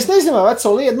iegūst. Es nezinu, vai veco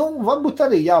lietu, nu, varbūt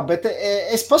arī, jā, bet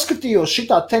es paskatījos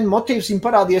šitā ten motīvs, viņa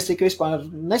parādījās tikai vispār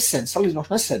nesen,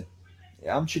 salīdzinoši nesen.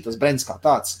 Jā, šitas brands kā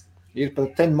tāds. Ir par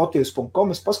tenmotīvs.com,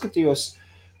 es paskatījos,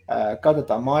 kāda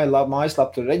tā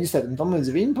mājaslapa tur reģistrēt, un tam līdz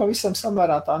viņa pavisam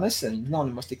samērā tā nesen. Viņa nav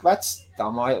nemaz tik vecs, tā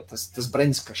māja, tas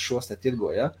brands, kas šos te tirgo,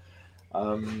 jā.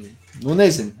 Nu,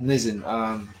 nezinu.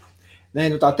 Nē,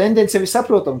 nu tā tendence jau ir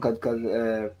saprotama, kad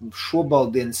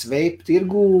šobaldienas vape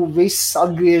tirgu viss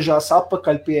atgriežās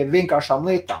atpakaļ pie vienkāršām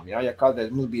lietām. Ja kādreiz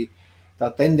mums bija tā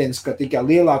tendence, ka tikai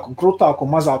lielāk un krutāk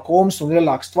un mazāk oms un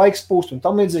lielāks tvaiks pūst un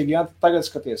tam līdzīgi, ja tagad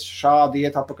skaties šādi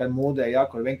iet atpakaļ mūdē, ja,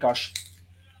 kur vienkārši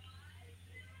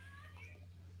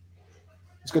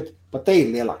pat te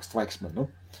ir lielāks tvaiks man, nu.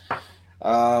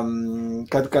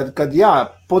 Kad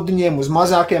jā, podiņiem uz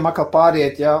mazākiem atkal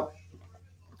pāriet, ja,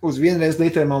 uz vienreiz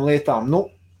lietojamām lietām. Nu,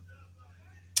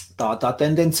 tā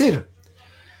tendence ir.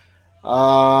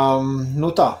 Nu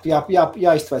tā,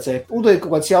 jāiztveicē. Uda ir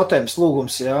kaut kāds jautājums,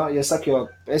 lūgums, jā. Ja saka, jo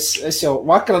es jau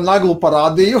vakara naglu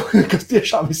parādīju, kas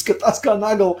tiešām izskatās kā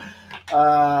naglu.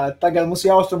 Tagad mums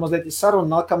jāuztur mazliet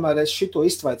saruna, kamēr es šito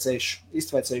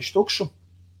iztveicējuši tukšu.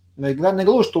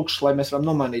 Negluži tukšu, lai mēs varam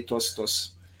nomainīt tos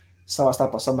savā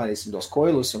starpā samainīsim tos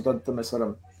koilus, un tad mēs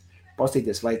varam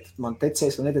pastīties, vai man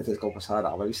tecēs vai netecēs kaut kas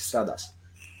ārā, vai viss strādās.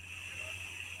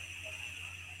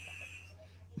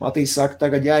 Matīs saka,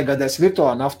 tagad jāiegādājas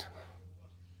virtuālā nafta.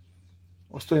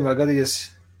 Uz to var gadījies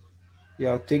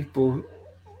jau tikt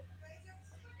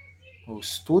Uz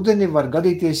studeni var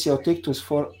gadīties jau tikt uz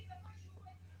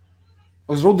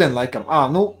rudeni laikam.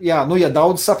 Jā, ja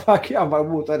daudz sapāk, jā,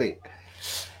 varbūt arī.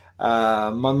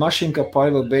 Man mašīnka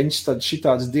Pailo Beņš, tad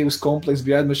šitāds divas komplekts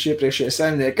bija atmaši iepriekšējā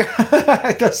saimnieka.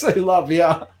 Tas ir labi,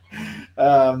 jā.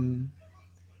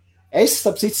 Es,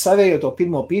 starp citu, savēju to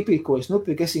pirmo pīpīti, ko es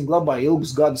nopirku, es viņu glabāju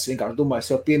ilgus gadus, vienkārši domāju,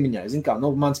 sev piemiņāju. Zin kā,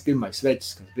 mans pirmais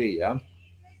veķis, kas bija, jā.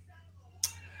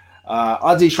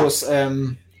 Atzīšos,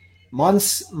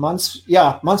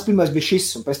 mans pirmais bija šis,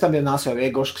 un pēc tam jau nāca jau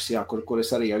Iegoškas, jā, kur es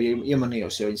arī jau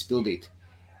iemanījos jau viņas pildīt.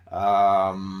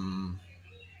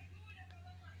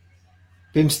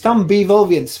 Pirms tam bija vēl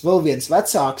viens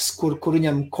vecāks, kur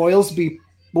viņam koils bija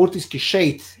burtiski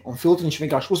šeit, un filtriņš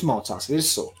vienkārši uzmaucās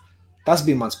virsū. Tas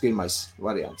bija mans pirmais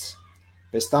variants.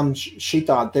 Pēc tam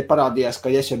šitādi te parādījās,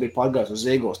 ka es jau biju pārgājis uz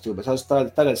Iegostu, bet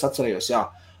tagad es atcerējos, jā,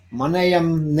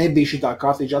 manējam nebija šitā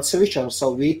kārtīģa atsevišķa ar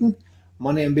savu vītni,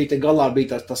 manējam bija te galā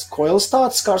bija tas koils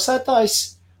tāds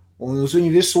kārsētājs, un uz viņu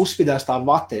virsū uzspīdās tā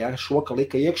vate, ja, šoka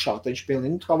lika iekšā, tad viņš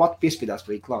pilnīgi, kā vate piespīdās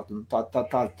pēc klāt, un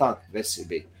tā versija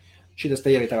bija. Šitas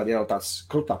te jau ir tagad jau tāds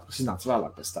krutāk, kas iznāca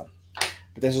vēlāk pēc tam.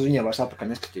 Bet es uz viņiem vairs atpakaļ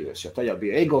neskatījos, jo tajā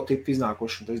bija ego tipi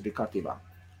iznākuši, un tas bija kārtībā.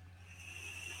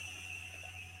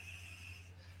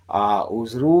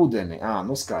 Uz rūdeni,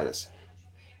 nu skaidrs.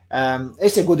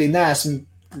 Es jau godīgi neesmu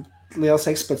liels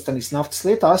eksperts tādīs naftas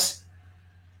lietās,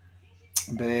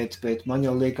 bet man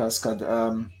jau liekas, ka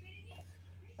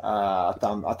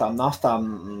tām naftām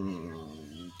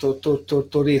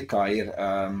tur ir kā ir,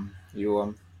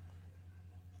 jo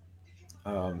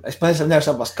es nevaru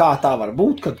saprast, kā tā var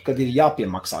būt, kad ir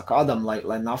jāpiemaksā kādam,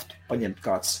 lai naftu paņemtu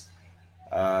kāds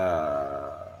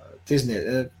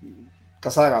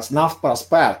kas ārās naftu pār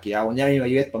spērki, jā, un ja viņi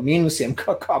iet pa mīnusiem,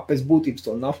 kā pēc būtības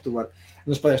to naftu var,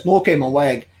 man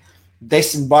vajag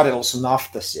 10 barelus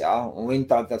naftas, jā, un viņi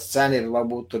tāds cena ir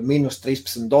varbūt minus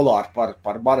 $13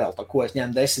 par barelu, tā ko es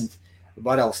ņemu 10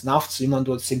 barelus naftas, viņi man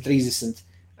dod 130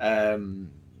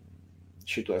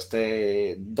 šitos te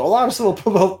dolārus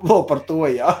vēl par to,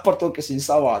 jā, par to, kas viņi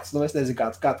savāc. Es nezinu,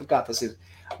 kā tas ir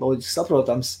loģiski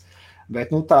saprotams, bet,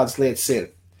 tādas lietas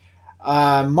ir.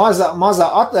 Mazā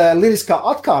liriskā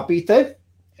atkāpīte,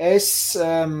 es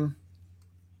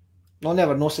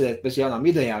nevaru nosēdēt bez jaunām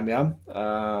idejām, jā.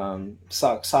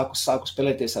 Sāku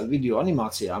spēlēties ar video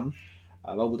animācijām,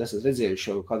 varbūt esat redzējuši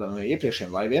jau kādām no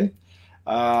iepriekšējiem laiviem.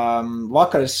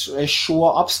 Vakar es šo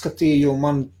apskatīju,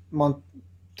 man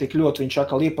tik ļoti viņš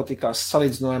atkal iepatikās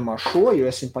salīdzinājumā šo, jo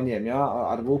es viņu paņēmu, jā,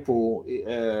 ar Vupu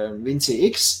Vinci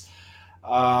X.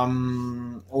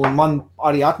 Un man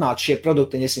arī atnāca šie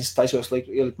produkti, ja es viņus taisos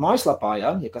ielikt mājaslapā,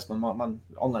 jā, ja kas man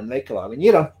online veikalā viņi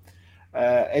ir.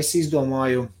 Es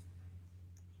izdomāju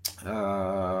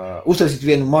uztaisīt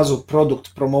vienu mazu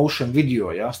produktu promotion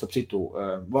video, jā, starp citu,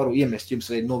 varu iemest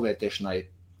jums arī novērtēšanai,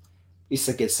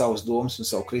 izsakiet savas domas un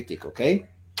savu kritiku, ok?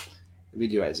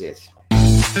 Video aiziet.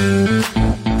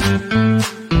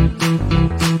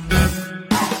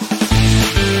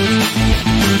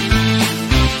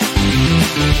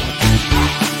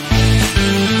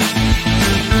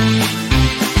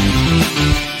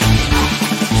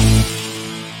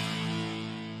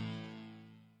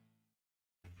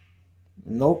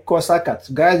 Ko sakāt?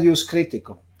 Gaidu jūs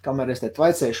kritiku. Kamēr es te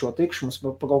tvaicēju šo tikšu, mums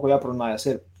par kaut ko jāparunājās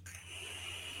ir.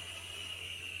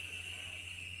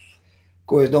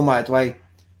 Ko jūs domājat,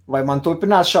 vai man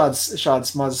turpinās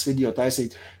šādas mazas video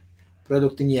taisīt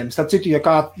produktiņiem? Starp citu, ja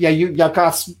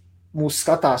kāds mūs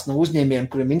skatās no uzņēmiem,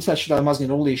 kuriem interesē šitā maziņa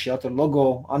rullīši, jā, tur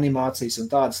logo, animācijas un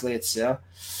tādas lietas, jā,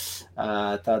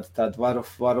 tad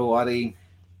varu arī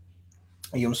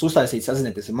jums uztaisīt,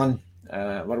 sazinieties ar mani,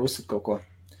 varu uzsat kaut ko.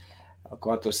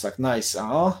 Ko tu saka, nice,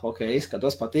 ok,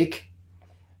 skatos, patīk.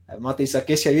 Matīs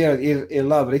saka, es jau ir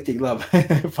labi, ritīgi labi,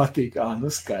 patīk,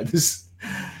 skaidrs.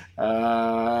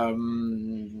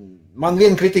 Man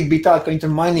viena kritika bija tāda, ka viņi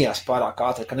tur mainījās pārāk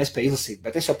ātri, ka nespēja izlasīt,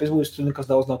 bet es jau pēc būs tur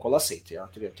nekas daudz nav ko lasīt, jā,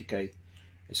 tur jau tikai,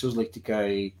 es uzliku tikai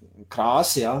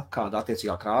krāsi, jā, kāda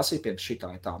attiecīgā krāsi, piemēram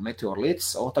šitā ir tā meteora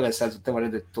lietas, tagad es redzu, te var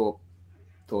redzēt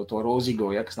to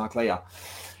rozīgo, jā, kas nāk lejā.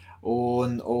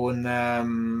 Un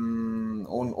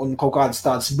kaut kādas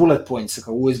tādas bullet points, ka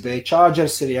USB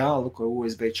chargers ir, jā, ka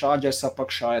USB chargers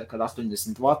apakšā ir, kad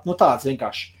 80 watt, tāds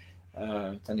vienkārši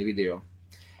tādī video.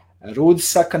 Rūdis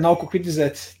saka, nav ko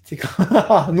kritizēt,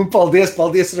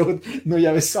 paldies, Rūd,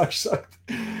 jau es sāku sakt.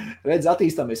 Redz,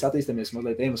 attīstamies,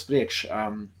 mazliet ejam uz priekšu.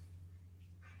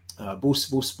 Būs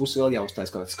vēl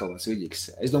jāuztais kaut kāds vidīgs.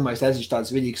 Es domāju, es taisīšu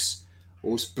tāds vidīgs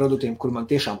uz produktiem, kur man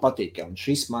tiešām patīk, un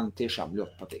šis man tiešām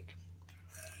ļoti patīk.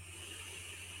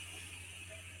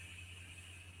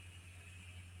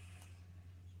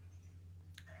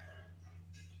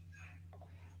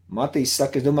 Matīs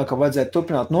saka, es domāju, ka vajadzētu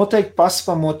turpināt noteikti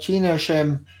paspamot ķīniešiem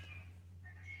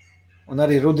un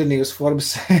arī rudenī uz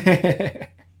Forbes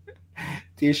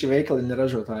tieši veikalina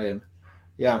ražotājiem.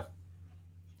 Jā.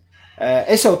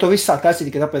 Es jau to visu sāku taisīt,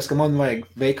 tikai tāpēc, ka man vajag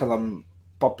veikalam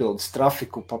papildus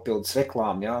trafiku, papildus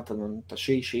reklāmu, jā, tad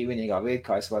šī vienīgā veida,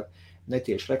 kā es varu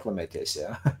netieši reklamēties,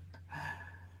 jā.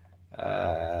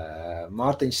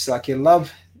 Mārtiņš saka, ir labi,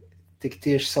 tik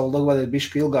tieši savu logu vajadzētu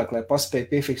bišķi ilgāk, lai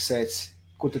paspēju piefiksēt,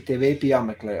 kur tad tie vape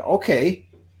jāmeklē. Ok,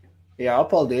 jā,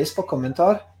 paldies par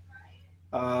komentāru.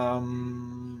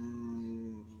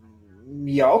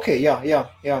 Jā, ok,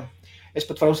 jā. Es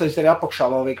pat varu uzsākt arī apakšā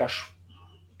vēl vienkārši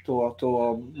to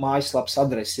mājaslapas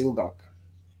adresi ilgāk.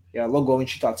 Jā, logo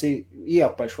viņš ir tāds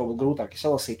ieapaļš, vēl grūtāk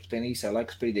salasīt par tiem īsā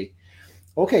laika sprīdī.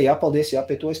 Ok, jā, paldies, jā,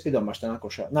 pie to es piedomāšu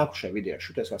nākošajā video.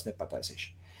 Šoties vairs nepataisīšu.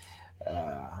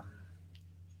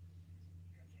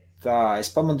 Tā, es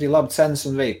pamanīju labi cenas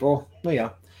un vape. Nu jā.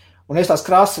 Un es tās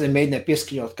krāsas arī mēģināju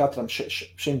pieskaņot katram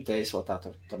šim te, es vēl tā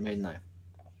mēģināju.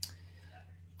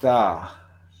 Tā.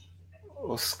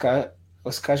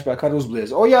 Uz cashback arī uzbliez.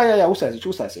 Jā,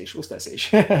 uztaisīšu.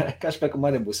 Cashbackam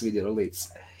arī būs video rulīts.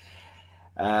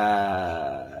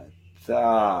 Tā,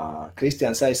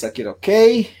 Kristiāns aizsaka, ir ok.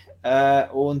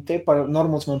 Un te par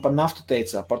Normūts man par naftu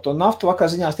teicā. Par to naftu vakar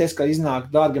ziņās teica, ka iznāk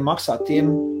dārgi maksā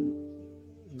tiem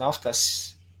naftas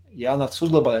jānāc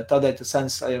uzglabāt, tādēļ tas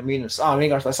cenas ir mīnus.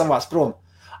 Vienkārši tā savās prom.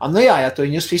 Nu jā, tu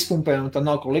viņus izpumpē un tad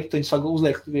nav ko likt, viņus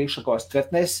uzliek priekšā kaut kāds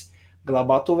tvertnēs,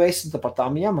 glabāt to vēsi, un tad par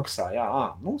tām jāmaksā. Jā.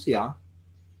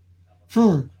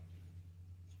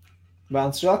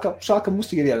 Bērns, žēl, ka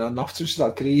mums tik ir jānāk naftas, viņš ir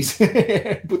tāda krīze.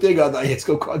 Būtu iegādājies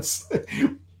kaut kāds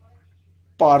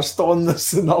pāris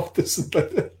tonnas naftas, un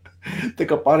tad tā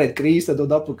kā pārēt krīze, tad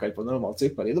dod atpakaļ par normālu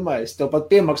ciparu. Iedomājies, tev pat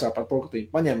piemaksā par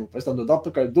prokutību paņem, un pēc tam dod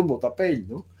atpakaļ dubultā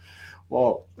peļņu.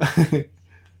 Wow.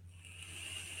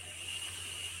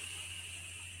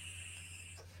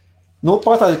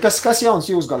 Patādi, kas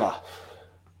jauns jūs galā?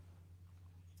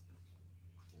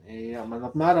 Jā, man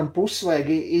apmēram pusi vajag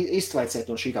iztvaicēt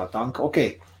no šī tā tanka.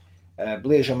 Ok,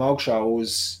 bliežam augšā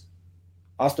uz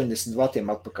 80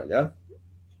 vatiem atpakaļ, ja?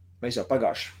 Mēs jau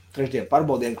pagājuši trešdien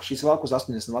pārbaudījām, ka šis valk uz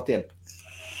 80 vatiem.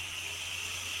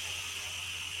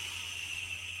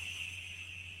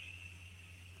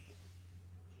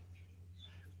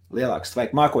 Lielāks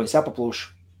vajag mākoņus jāpaplūš.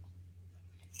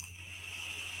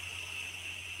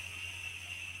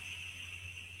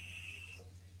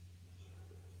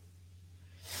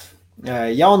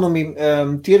 Jaunumi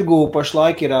tirgū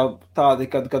pašlaik ir tādi,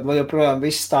 kad vēl joprojām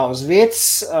viss stāv uz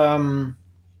vietas.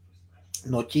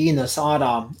 No Ķīnas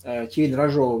ārā. Ķīna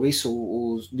ražo visu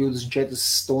uz 24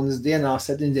 stundas dienā,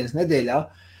 7 dienas nedēļā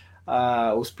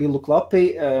uz pilu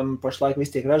klapi. Pašlaik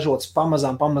viss tiek ražots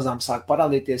pamazām sāk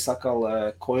parādīties atkal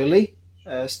koili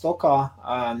stokā.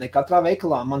 Ne katrā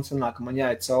veikalā. Man sanāk, ka man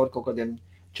jāiet cauri kaut kādiem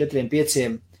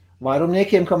 4-5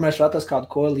 vairumniekiem, kamēr es atrast kādu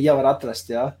koili jau var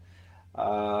atrast, jā.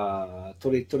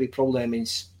 Tur ir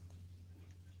problēmiņas.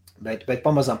 Bet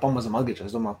pamazām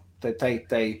atgriežas. Es domāju,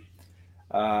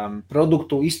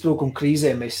 produktu iztrūkumu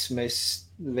krīzē mēs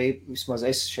vismaz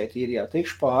es šeit īrijā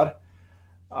tikšu pāri,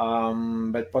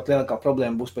 bet pat lielākā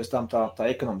problēma būs pēc tam tā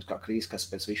ekonomiskā krīze,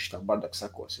 kas pēc visu tā bardaka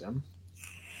sekos. Ja?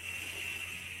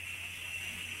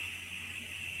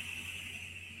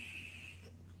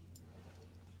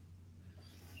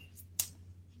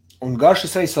 Un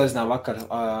garšas arī salīdzināja vakar,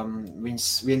 viņas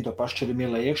vienu to pašķiri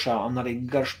mielē iekšā, un arī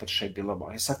garš pat šeit bija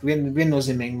labā. Es saku,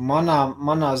 viennozīmīgi,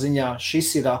 manā ziņā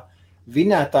šis ir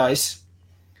vinētājs.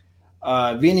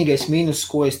 Vienīgais mīnus,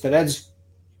 ko es te redzu,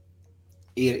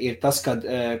 ir tas, ka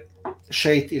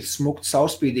šeit ir smukti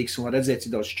saulspīdīgs un var redzēt,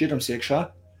 cik daudz šķirums iekšā.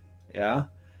 Jā.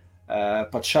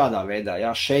 Pat šādā veidā.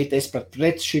 Jā. Šeit es pat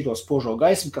pret šito spožo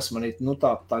gaismu, kas man ir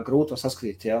tā grūti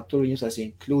saskatīt. Jā. Tur viņi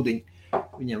uztaisīja kļūdiņu.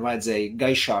 Viņam vajadzēja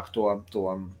gaišāk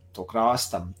to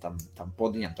krāsu tam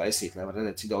podiņam taisīt, lai var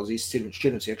redzēt, cik daudz īsti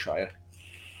šķirums iekšā ir.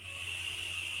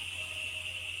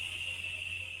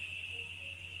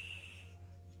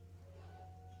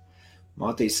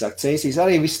 Matīs saka, ceisīs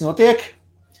arī viss notiek.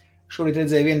 Šorīt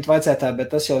redzēju vienu tvaicētāju,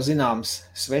 bet tas jau zināms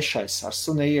svešais. Ar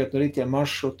suni iet no rītiem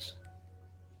maršrutu.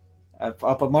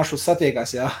 Pa maršrutu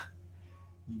satiekās, jā.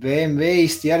 BMW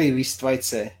īsti arī viss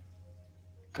tvaicē.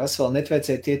 Kas vēl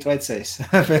netveicēja, tie tveicējas.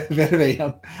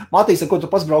 Vervējām. Matīs, ko tu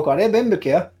pats braukā ar BMW,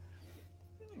 ja?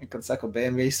 Kad saka,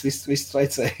 BMW viss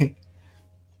tveicēja.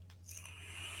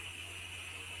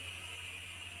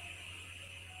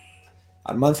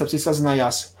 Ar mani sapsi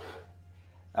sazinājās.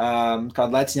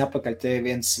 Kādu laiciņu apakaļ te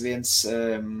viens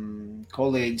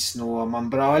kolēģis no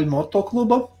man brāļa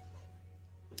motokluba.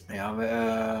 Jā,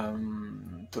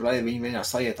 tur arī viņi vienā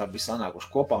sajietā bija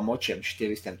sanākuši kopā močiem, šitie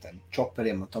visiem tiem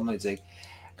čoperiem un tam līdzīgi,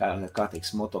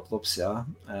 kārtīgs motoklubs, jā.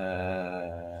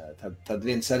 Tad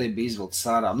viens arī bija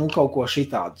izvilcis ārā, nu, kaut ko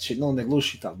šitādu, nu, negluži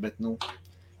šitādu, bet, nu,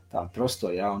 tā prosto,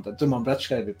 jā, un tad tur man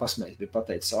bračka arī bija pasmējis, bija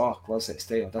pateicis, klausies,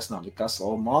 te jau tas nav nekas,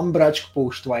 man bračka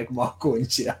pūšt vajag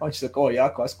mākoņus, jā, un viņš saka, jā,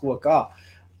 kas, ko, kā,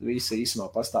 visi īsumā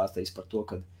pastāstījis par to,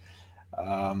 ka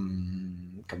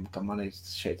man ir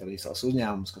šeit arī savs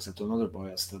uzņēmums, kas ar to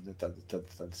nodarbojas, tad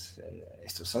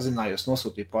es tur sazinājos,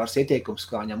 nosūtīju pāris ieteikumus,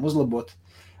 kā viņam uzlabot,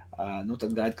 nu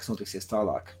tad gaida, kas notiksies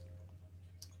tālāk.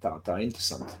 Tā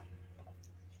interesanti.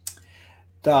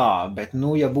 Tā, bet,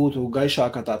 nu, ja būtu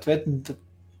gaišākā tā tvetne,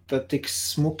 tad tik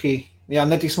smuki, jā,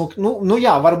 netik smuki, nu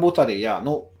jā, varbūt arī, jā,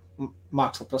 nu,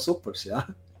 māksla prasa upurs, jā.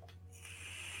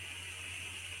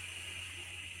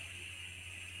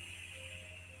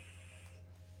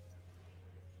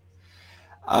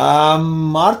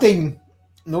 Mārtiņ,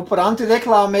 nu par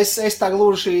antireklāmu es tā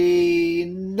gluži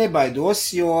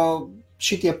nebaidos, jo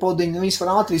šitie podiņi, viņas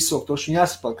var ātri izsoktoši, viņi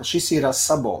jāsaprot, ka šis ir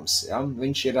saboms, ja?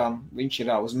 Viņš ir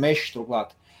uz mešu turklāt.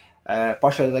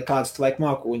 Pašai kāds vajag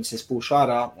mākoņus, es pūšu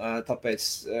ārā, tāpēc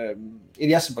ir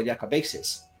jāsaprot, kā beigsies.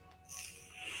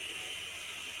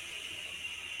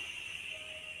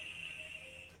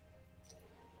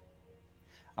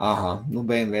 Aha, nu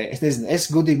BMW. Es nezinu, es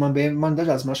gudīgi, man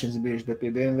dažādas mašīnas bijušas, bet pie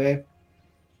BMW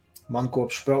man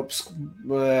kopš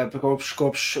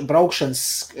braukšanas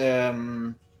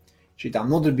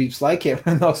šitām nodarbības laikiem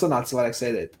nav sanācis vairāk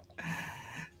sēdēt.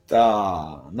 Tā,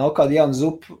 nav kāda jauna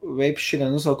zupa vape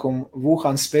šķirēna nosaukumu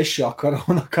Wuhan Special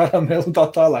Corona Caramel un tā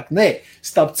tālāk. Nē,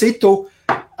 starp citu,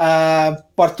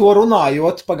 par to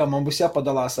runājot, man būs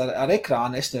jāpadalās ar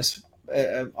ekrānu, es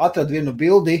atradu vienu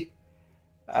bildi,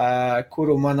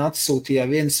 kuru man atsūtīja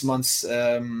viens mans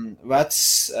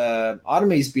vecs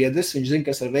armijas biedrs, viņš zina,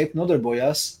 kas ar vape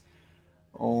nodarbojās,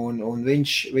 un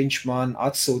viņš man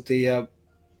atsūtīja,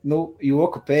 nu,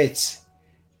 joka pēc.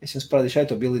 Es jums parādīšu šeit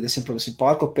to bildīti, es protams,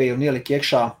 pārkopēju un ieliku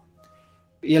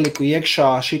iekšā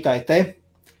šitai te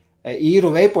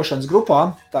īru veipošanas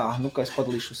grupā. Tā, nu, kā es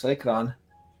padalīšu uz ekrānu.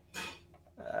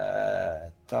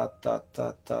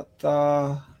 Tā.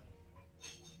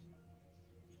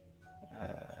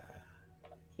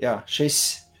 Jā,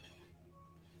 šis.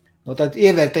 Nu, tad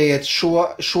ievērtējiet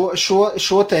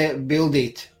šo te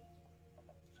bildīti.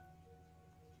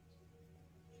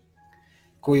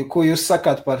 Ko jūs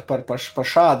sakāt par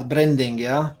šādu brandingu,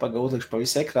 jā? Pagaudlikšu pa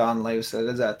visu ekrānu, lai jūs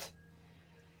redzētu.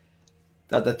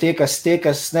 Tātad tie, kas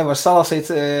nevar salasīt,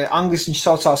 angliski viņš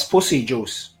saucās Pussy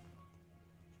Juice.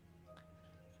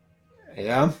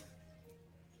 Jā.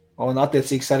 Un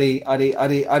attiecīgs arī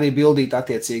bildīt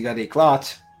attiecīgi arī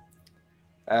klāt.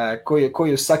 Ko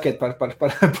jūs sakiet par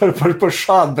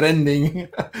šādu brandingu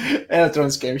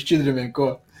elektroniskajiem šķidrumiem,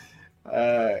 ko?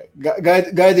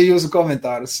 Gaidu jūsu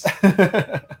komentārus.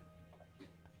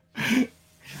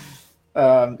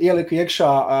 Ieliku iekšā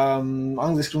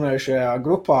angliski runājušajā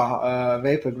grupā,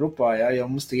 vape grupā, ja, jo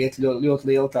mums iet ļoti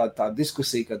liela tā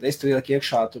diskusija, kad es tur ieliku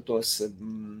iekšā tos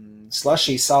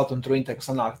slushy salt un tur viņi tā kā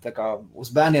sanāk tā kā uz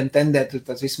bērniem tendēt,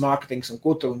 tas viss mārketings un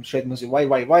kutu, un šeit mums ir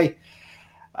vai.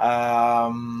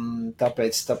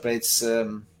 Tāpēc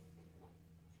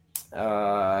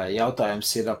jautājums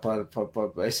ir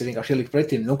es vienkārši ieliku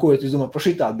pretim, nu, ko jūs domājat par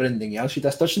šitādu brandingu, jā?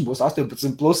 Šitās taču būs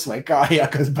 18 plus vai kā, jā,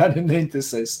 kas bērniem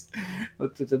neinteresēs.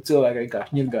 Tad cilvēki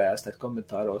vienkārši ņirgājās tad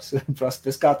komentāros, prasa,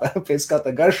 pēc kā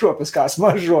tā garšo, pēc kā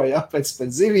smaržo, jā, pēc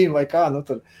zivīm vai kā, nu,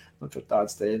 tur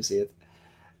tāds tēmas iet.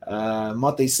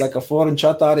 Matīs saka, forum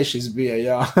čatā arī šis bija,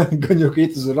 jā, gan jau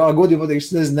kritus un godīgi patīk,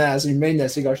 es nezinu, viņi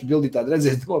mēģinās vienkārši bildīt tādu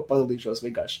redzēt, ko padalīšos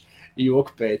vienkārši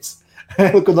joku pēc.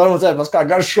 Kur normāli cēpās, kā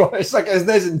garšo, es saku, es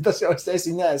nezinu, tas jau es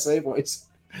viņu neesmu veipojis.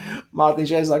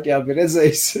 Mārtiņš aizsāk, jā, bija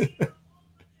redzējis.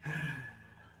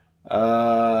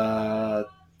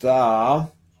 Tā.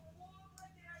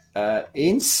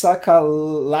 Ints saka,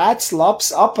 lēts labs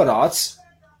aparāts.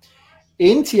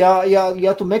 Int,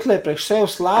 ja tu meklē priekš sev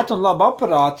lētu un labu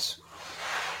aparātu,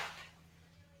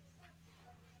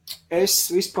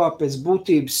 es vispār pēc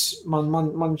būtības,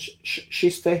 man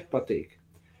šis te patīk.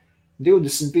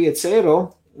 25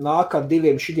 eiro nāk ar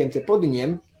diviem šitiem te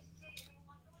podiņiem.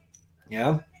 Jā.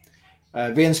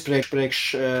 Viens priekš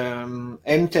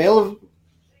MTL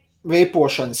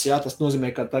veipošanas, jā, tas nozīmē,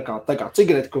 ka tā kā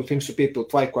cigareti, kur jums ir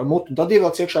piepilt laiku vai mutu, un tad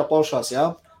ievelc iekšā plaušās, jā.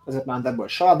 Tas apmēram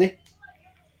darbojas šādi.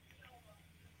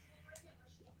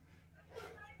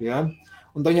 Jā.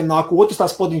 Un tad viņam nāk otrs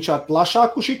tās podiņš ar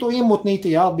plašāku šito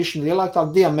iemutnīti, jā, bišķiņ lielāk tā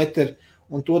diametri,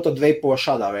 un to tad veipo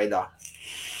šādā veidā.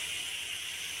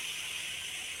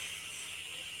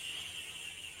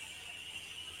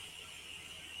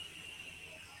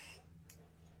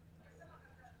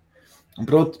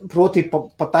 Proti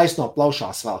pa taisno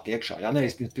plaušās velk iekšā, jā,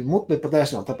 nevis pie mut, bet pa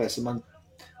taisno, tāpēc man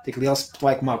tik liels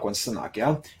tvaiku mākonis sanāk, jā.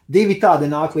 2 tādi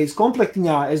nāk līdz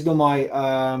komplektiņā, es domāju,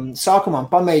 sākumā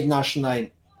pamēģināšanai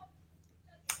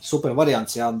super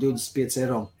variants, jā, 25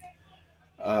 eiro,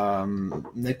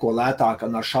 neko lētāk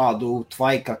un ar šādu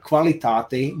tvaika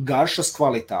kvalitāti, garšas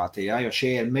kvalitāti, jā, jo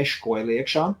šie ir meškoili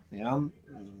iekšā, jā,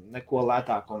 neko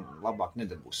lētāk un labāk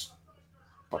nedabūs.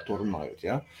 Par to runājot,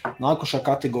 ja. Nākušā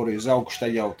kategorija uz augšu,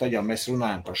 tad jau mēs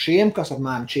runājam par šiem, kas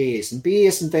apmēram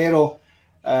 40-50 eiro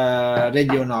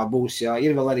reģionā būs, ja.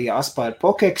 Ir vēl arī Aspire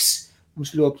Pokeks,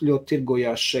 mums ļoti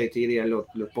tirgojās šeit, ir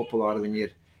ļoti populāri viņi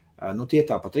ir. Nu, tie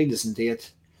tā pa 30 iet.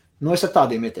 Nu, es ar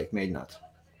tādiem ieteiktu mēģināt.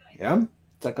 Ja?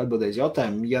 Tā kā atbildēs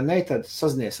jautājumu. Ja ne, tad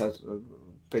sazinies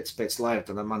pēc laiva,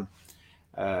 tad man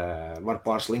var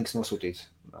pāris links nosūtīt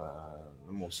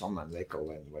mūsu online veikalu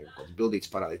vai kāds bildīts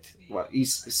parādīt, var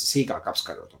sīkāk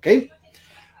apskarot, ok?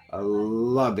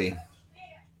 Labi.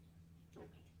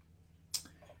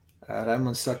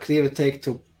 Raimonds saka, Krievi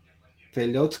teiktu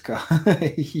peļotka.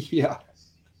 Jā.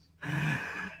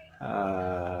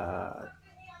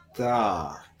 Tā,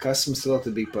 kas mums vēl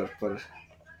te bija par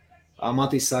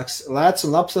Matīs sāks lēts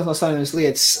un labs no savienības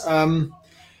lietas.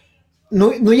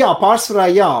 Nu jā, pārsvarā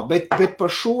jā, bet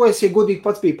par šo es, ja godīgi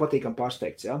pats biju patīkam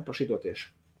pārsteigts, jā, par šito tieši.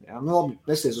 Jā, nu labi,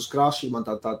 nesties uz krāsu, man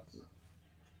tā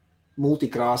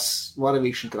multikrāsa,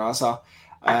 varavīkšana krāsā,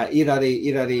 ir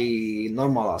arī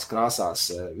normālās krāsās,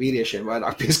 vīriešiem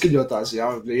vairāk pieskaņotās, jā,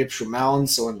 iepšu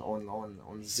melns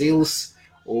un zils,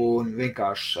 un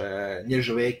vienkārši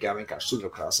ņeža veikā, vienkārši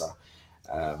sudrakrāsā.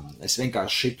 Es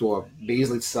vienkārši šito biju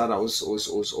izlicis ārā uz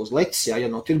leķis, jā,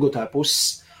 ja no tirgotāja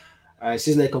puses, es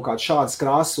izlieku kaut kādu šādas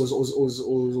krāsas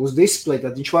uz displeju,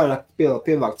 tad viņš vairāk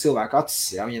pievāk cilvēku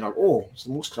acis, jā, viņi nāk, tas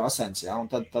ir mūsu krāsēns, jā, un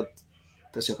tad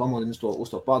tas jau pamodina uz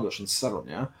to pārdošanas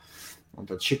sarunu, jā, un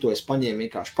tad šito es paņēmu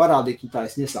vienkārši parādīt, un tā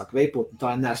es nesāku veipot, un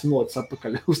tā neesmu notis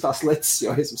atpakaļ uz tās lecis,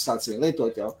 jo esmu sācis viņu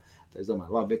lietot jau, tad es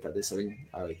domāju, labi, tad es ar viņu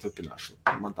arī turpināšu,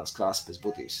 man tās krāsas pēc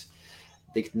būtības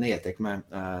tik neietekmē.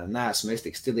 Neesmu es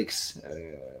tik stilīgs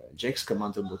džeks, ka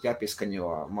man tur būtu jāpieskaņo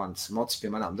mans mocis pie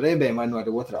manām drēbēm, vai nu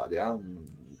arī otrādi, jā.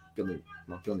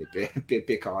 Man pilnīgi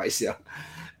pie kājas, jā.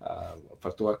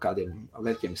 Par to, ar kādiem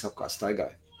vērķiem es apkārt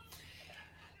staigāju.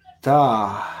 Tā,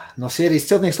 no sērijas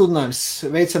celtnieks sludinājums.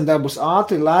 Veicam darbus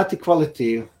ātri, lēti,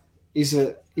 kvalitīvi.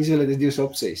 Izvēlēties 2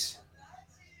 opcijas.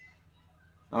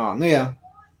 Nu jā.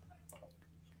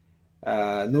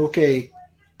 Nu okei.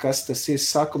 Kas tas ir,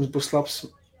 sākums būs labs.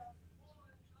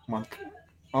 Man,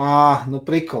 nu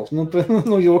prikols,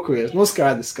 nu jokojies, nu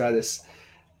skaidrs.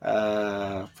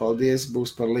 Paldies,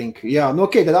 būs par linku. Jā, nu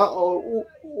okei, tad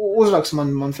uzraks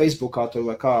man Facebookā tur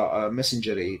vai kā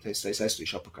Messengerī, es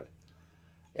aizsūtīšu apakaļ.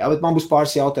 Jā, bet man būs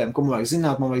pāris jautājumi, ko man vajag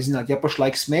zināt. Man vajag zināt, ja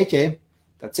pašlaik smēķē,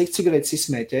 tad cik cigaretes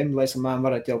izsmēķē, lai es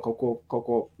varētu jau kaut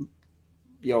ko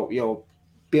jau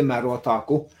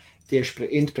piemērotāku tieši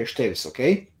priekš tevis,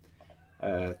 ok?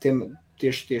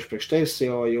 Tieši priekš tevis,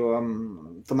 jo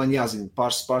tam man jāzina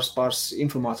pāris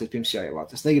informācijas pirms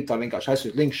jāievāt. Es negribu tā vienkārši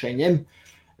aizsūt linku šeit ņem,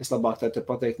 es labāk te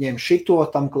pateikt, ņem šito,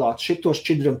 tam klāt šito,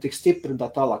 šķidram tik stipri un tā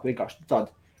tālāk vienkārši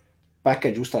tādu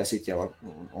package uztaisīt jau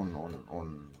un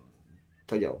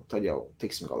tad jau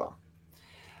tiksim galā.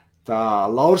 Tā,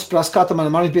 Lauris prasa, kā tam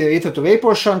man bija ietvertu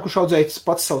veipošanu, kurš audzējis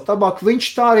pats savu tabaku. Viņš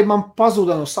tā arī man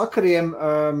pazuda no sakariem,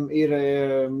 ir,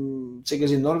 cik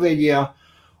es zinu, Norvēģijā,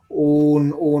 un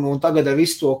tagad ar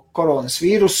visu to koronas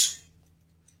vīrusu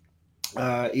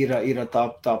ir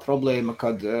tā problēma,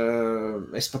 kad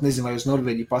es pat nezinu, vai uz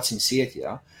Norvēģiju paciņas iet,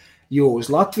 jā. Jo uz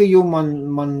Latviju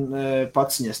man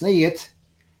paciņas neiet,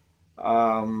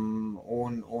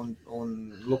 un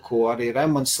luku, arī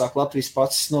Raimonds sāk Latvijas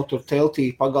pacis notur teltī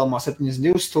pagalmā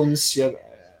 72 stundas,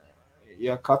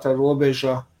 ja katra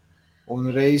robeža un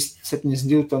reiz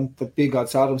 72, tad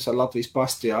piegāds ārums ar Latvijas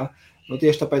pastu, jā. Nu,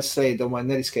 tieši tāpēc es domāju,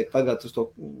 neriskēt tagad uz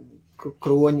to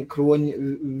kroņu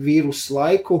vīrusu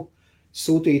laiku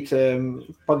sūtīt,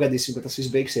 pagaidīsim, ka tas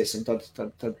viss beigsies, un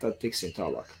tad tiksim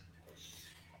tālāk.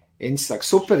 Inns saka,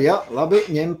 super, jā, labi,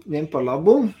 ņem par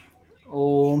labu.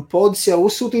 Un podis jau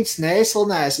uzsūtīts, nē, es vēl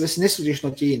neesmu, es nesūtīšu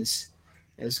no Ķīnas.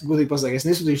 Es godīgi pasaku, es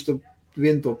nesūtīšu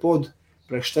vienu to podu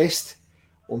priekš testi,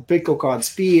 un pirkt kaut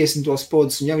kādas 50 tos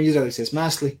podus, un ja viņi izrādīsies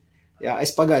mēsli, jā,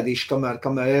 es pagaidīšu,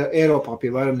 kamēr Eiropā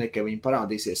pie vairumniekiem viņi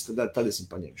parādīsies, tad es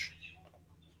viņu paņemšu.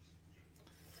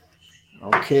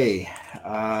 Ok.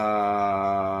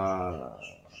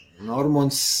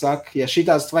 Normons saka, ja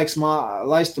šitāds tvaiks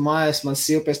laistu mājās, man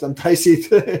sieva pēc tam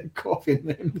taisīt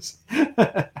kofinēmas.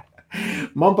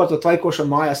 Man par to tvaikošanu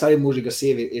mājās arī mūžīga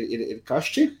sieva ir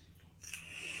kašķi.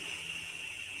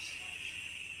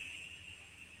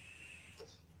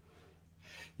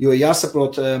 Jo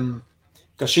jāsaprot,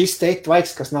 ka šis te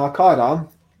tvaiks, kas nāk ārā,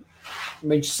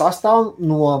 viņš sastāv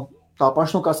no tā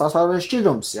paša, no kā sastāv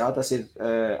šķidrums. Jā? Tas ir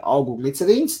augu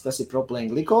glicerīns, tas ir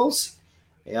propilēna glikols.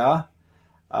 Jā?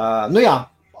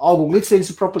 Augu glicerīns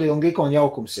ir propilēna glikola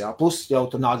jaukums. Jā? Plus jau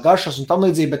tur nāk garšas un tam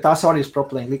līdzīgi, bet tās arī ir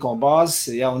propilēna glikola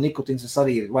bāzes. Jā? Un nikotīns tas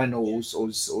arī ir vai nu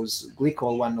uz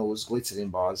glikola, vai nu uz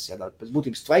glicerīna bāzes. Jā? Pēc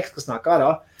būtības tvaiks, kas nāk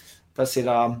ārā, tas ir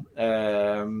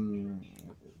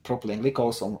propilēna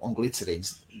glikols un glicerīns.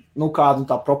 Kāda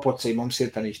tā proporcija mums ir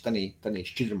tanī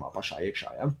šķidrumā pašā iekšā.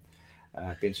 Ja?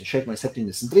 Piemēram, šeit man ir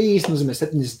 70-30, nozīmē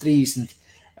 70-30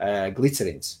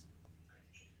 glicerīns.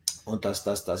 Un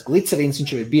tas glicerīns,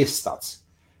 viņš jau ir biezs tāds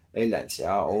eļains,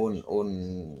 ja? Un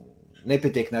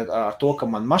nepietiek ar to, ka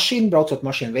man braucot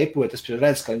mašīnu veipoja, tas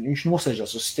redz, ka viņš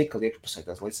nosēžās uz stikla iekšpusē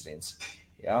tās glicerīns.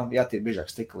 Ja? Jā, tie biežāk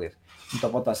stikli ir. Un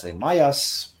tāpat tās arī mājās,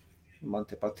 man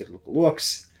tepat ir loks,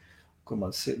 kur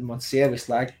man sieva visu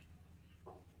laiku,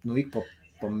 ik pa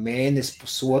mēnesi,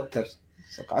 pusotru,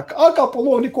 saka, kā pa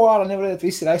logu neko ārā nevarēt,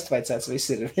 viss ir aiztvaicēts,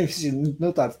 viss ir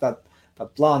tāda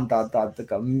plāna, tā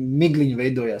kā migliņa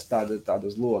veidojās tāda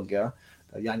uz logu, ja.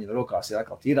 Tā jāņem rokās, ja,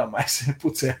 kā tīrāmais,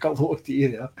 pucē, kā logu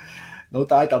tīri, ja.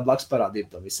 Tā ir tā blakus parādība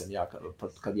tam visam, ja,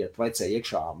 kad tvaicē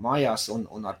iekšā mājās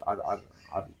un ar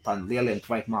tādiem lieliem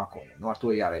tvaiku mākoņiem. Ar to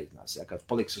jārēķinās, ja, kad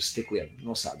paliks uz stikliem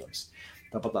nosēdams.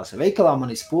 Tāpat tās ir veikalā,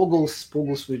 man ir spoguls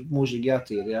ir mūžīgi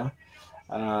jātīri, ja.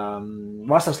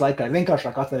 Vasaras laikā ir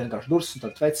vienkāršāk atver vienkārši durvis un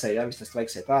tad tvecē, ja, viss tas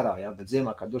tveiks iet ārā, ja, bet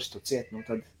ziemā, kā durvis tu ciet,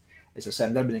 tad es jau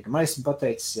saviem darbiniekam arī esmu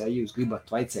pateicis, ja jūs gribat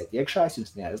tveicēt iekšā, es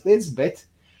jums neaizliedz, bet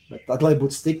tad, lai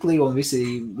būtu stiklī un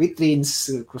visi vitrīnas,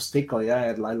 kur stikli,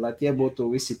 ja, lai tie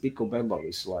būtu visi piku bemba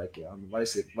visu laiku, ja,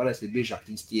 varēs biežāk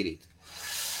viņus tīrīt.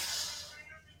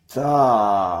 Tā,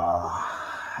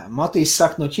 Matīs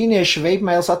saka, no ķīniešu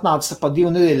veipmails atnāca pa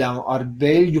 2 nedēļām ar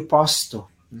beļģu pastu.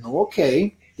 Ok.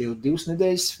 2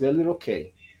 nedēļas vēl ir ok.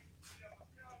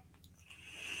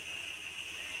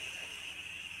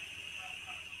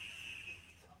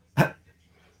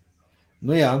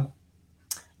 Jā.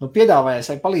 Piedāvājies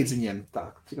vai palīdz viņiem. Tā,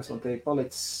 cikas man te ir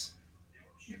palicis.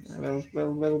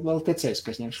 Vēl tecējis, ka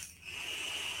es ņemšu.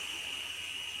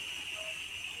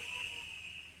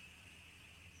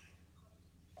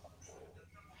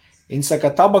 Viņa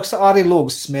saka, tabaks arī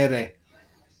logus smērē.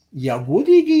 Ja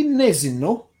godīgi,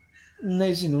 nezinu,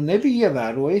 nebija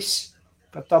ievērojis,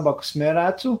 ka tabaku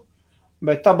smērētu,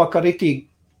 bet tabaka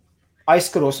ritīgi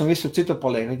aizskaros un visu citu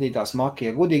paliek ritīgi tās maki.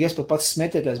 Ja godīgi, es pat pats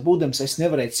smetētais būdams, es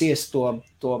nevarēju ciest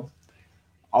to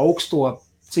augsto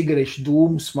cigarešu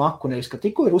dūmu smaku, nevis, ka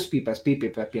tikko ir uzpīpēs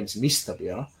piemēram, istabi,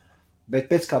 ja? Bet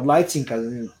pēc kādu laiciņu,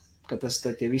 kad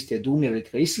tie visi tie dūmi jau ir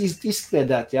tikai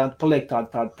izkliedēti, ja? Paliek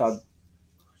tāda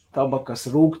tabakas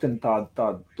rūkteni,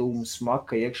 tāda dūmu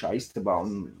smaka iekšā istabā,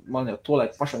 un man jau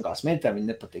tolaik pašam kā smetēm viņa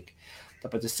nepatika.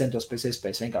 Tāpēc es centos pēc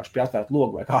iespējas vienkārši pieatvērt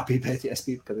logu vai kā pīpēt, ja es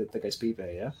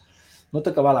pīpēju, ja.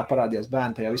 Tā kā vēlāk parādījās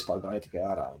bērni, tā jau vispār gāja tikai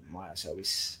ārā, mājās jau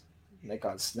viss,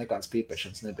 nekādas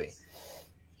pīpēšanas nebija.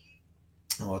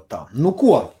 Tā.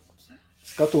 Ko?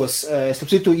 Skatos,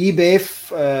 starp citu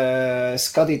IBF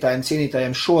skatītājiem,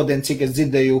 cienītājiem šodien, cik es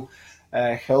dzirdēju,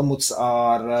 Helmuts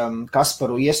ar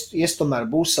Kasparu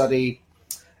tomēr būs arī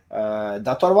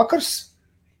datorvakars,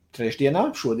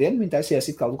 trešdienā, šodien. Viņi taisījās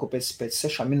it kā pēc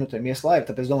 6 minūtēm ies laivu,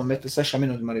 tāpēc domāju, mēs pēc 6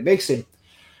 minūtēm arī beigsim.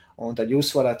 Un tad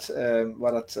jūs varat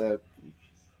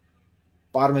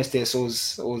pārmesties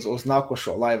uz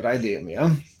nākošo laivu raidījumu,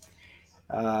 ja?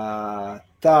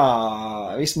 Tā,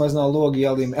 vismaz nav logi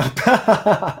jālīmē.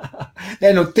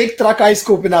 Tik traka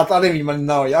aizkūpināt arī viņi man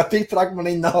nav, jā, tik traka man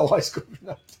viņi nav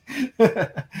aizkūpināt.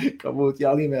 Kā būtu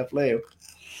jālīmē ap leju.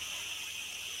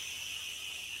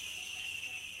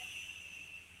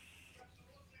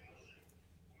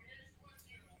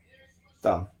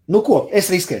 Tā, es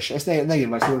riskēšu, es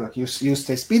negribu vairs ilgāk jūs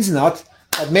te spidzināt,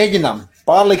 tad mēģinām,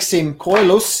 pārliksim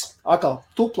koilus, atkal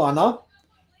tuplānā,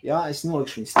 jā, es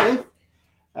nolikšu viņas te.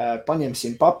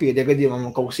 Paņemsim papīru, ja gadījumā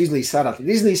man kaut kas izlīs ārā, tad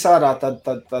izlīs ārā,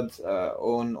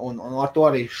 un ar to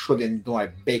arī šodien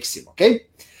beigsim, ok?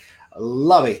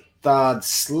 Labi, tad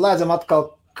slēdzam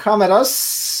atkal kameras,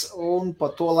 un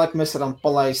pa to laiku mēs varam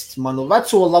palaist manu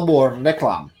veco labo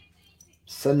reklāmu.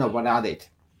 Sen nav parādīt.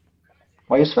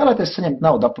 Vai jūs vēlaties saņemt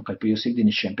naudu atpakaļ par jūsu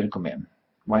ikdienišķiem pirkumiem?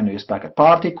 Vai nu jūs pērkat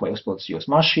pārtiku, vai uzpildat jūsu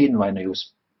mašīnu, vai nu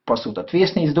jūs pasūtat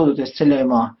viesnīcu dodoties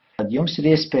ceļojumā? Tad jums ir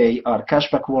iespēja ar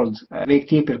Cashback World veikt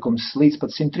iepirkums līdz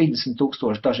pat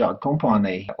 130,000 dažādu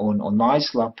kompāniju un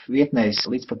mājaslapu vietnēs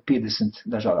līdz pat 50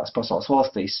 dažādās pasaules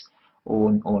valstīs.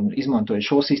 Un izmantojot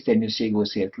šo sistēmu, jūs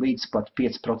iegūsiet līdz pat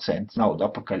 5% naudu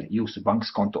atpakaļ jūsu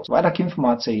bankas kontos. Vairāk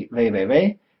informācija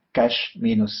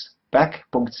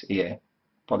www.cash-back.ie.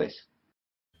 Paldies!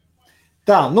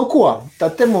 Tā, nu ko,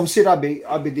 tad te mums ir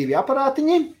abi divi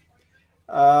aparātiņi,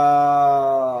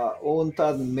 un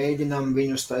tad mēģinām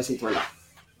viņus taisīt vaļā.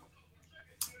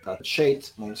 Tātad šeit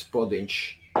mums podiņš.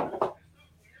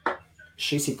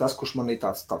 Šis ir tas, kurš man ir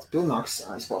tāds pilnāks.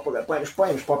 Es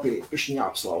paņemšu papīri, viņš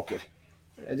jāapslauk ir.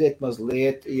 Redziet,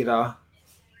 mazliet ir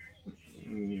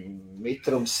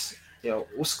mitrums jau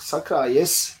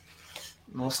uzsakrājies.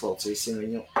 Noslaucīsim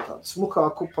viņu tādu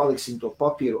smukāku, paliksim to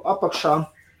papīru apakšā.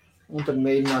 Un tad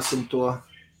mēģināsim to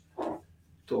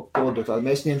podu. Tad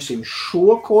mēs ņemsim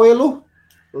šo koilu,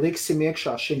 liksim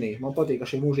iekšā šinī. Man patīk, ka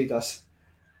šī mūžītās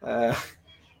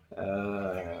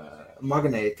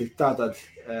magnēti. Tātad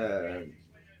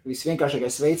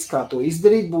visvienkāršākais veids, kā to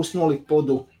izdarīt, būs nolikt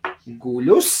podu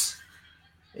guļus.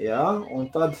 Ja,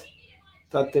 un tad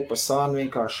te pa sānu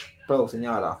vienkārši peltiņ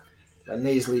ārā. Lai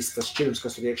neizlīst tas šķirums,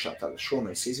 kas tur iekšā. Tad šo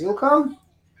mēs izvilkām.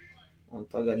 Un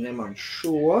tagad ņemam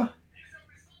šo.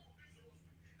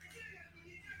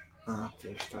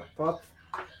 Tieši tāpat.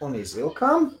 Un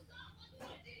izvilkām.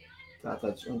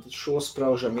 Tātad, un tad šo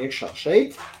spraužam iekšā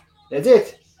šeit. Redziet?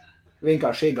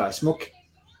 Vienkārši iegāja smuki.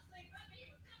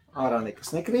 Ārā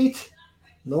nekas nekrīt.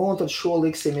 Nu, un tad šo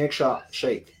liksim iekšā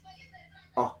šeit.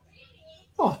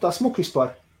 Tā smuki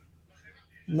vispār.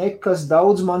 Nekas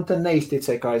daudz man te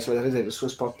neizticēja, kā es vēl redzēju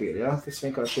uz papīra. Ja? Tas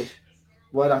vienkārši ir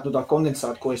vairāk no tā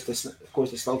kondensāta, ko es te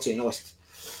slaucīju nost.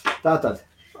 Tātad,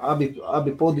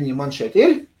 abi podiņi man šeit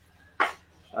ir.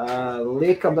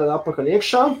 Liekam tad atpakaļ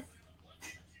iekšā.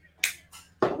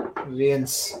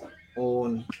 Viens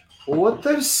un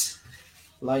otrs,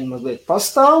 lai viņi mazliet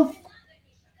pastāv.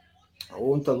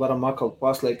 Un tad varam atkal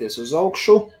paslēgties uz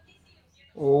augšu.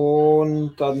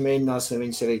 Un tad mēģināsim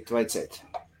viņus arī tvaicēt.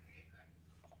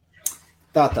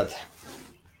 Tātad.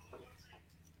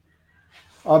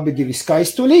 Abi divi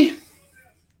skaistuļi.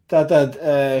 Tātad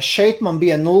šeit man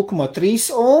bija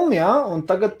 0,3 ohm, ja, un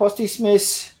tagad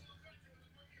pastīsimies.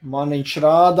 Man viņš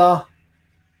rādā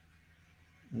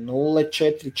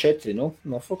 0,44,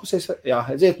 nofokusēs, jā,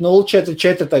 redziet,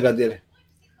 0,44 tagad ir.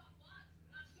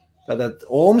 Tātad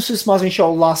ohms vismaz viņš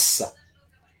jau lasa.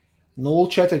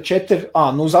 0,44,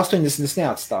 uz 80 es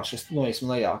neatstāšu, es noiesim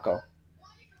lejā kaut.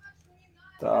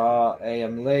 Tā,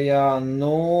 ejam lejā,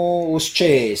 uz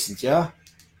 40, ja.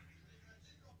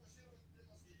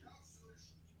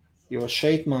 Jo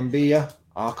šeit man bija,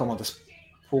 kā man tas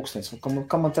pūkstens,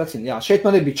 kā man tracina, jā, šeit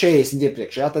man bija 40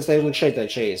 iepriekš, jā, tas ir šeit ir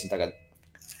 40 tagad.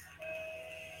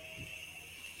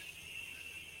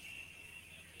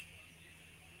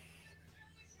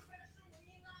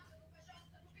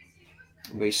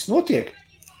 Viss notiek.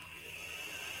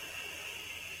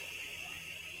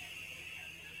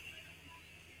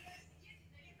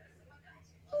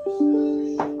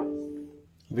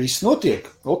 Viss notiek,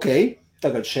 ok,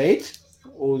 tagad šeit,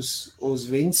 uz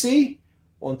vincī,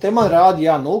 un te man rāda,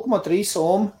 jā, 0,3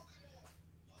 ohm,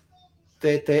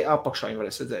 te apakšā viņi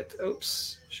varēs redzēt. Ups,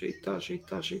 šitā,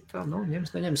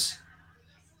 neņems.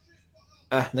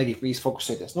 Negik visi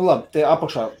fokusēties. Nu labi, te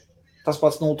apakšā tas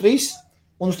pats 0,3,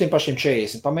 un uz tiem pašiem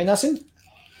 40. Pamēģināsim.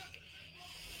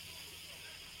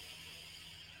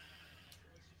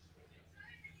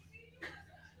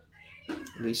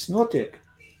 Viss notiek.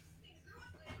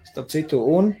 Starp citu,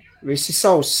 un visi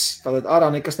sauss, tātad ārā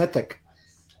nekas netek.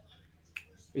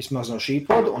 Vismaz no šī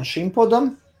poda un šim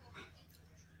podam.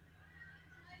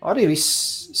 Arī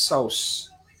viss sauss.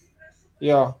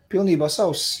 Jā, pilnībā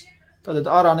sauss.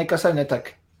 Tātad ārā nekas arī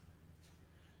netek.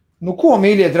 Nu ko,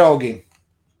 mīļie draugi?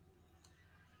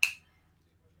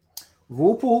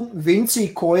 Vupu Vinci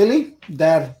koili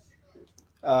der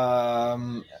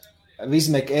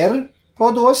Vizmek R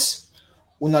podos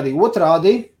un arī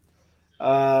otrādi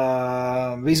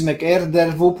Vizmek R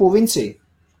der Vupu Vinci.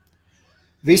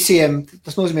 Visiem,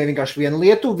 tas nozīmē vienkārši vienu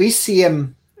lietu,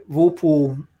 visiem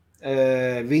Vupu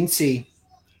Vinci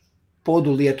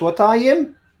podu lietotājiem,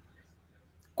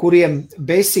 kuriem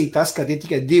besī tas, ka ir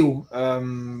tikai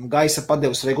 2 gaisa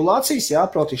padevas regulācijas, jā,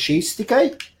 proti šīs tikai,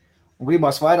 un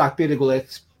gribās vairāk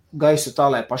pieregulēt gaisu tā,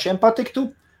 lai pašiem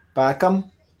patiktu, pērkam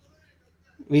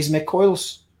Vizmek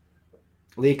koilus,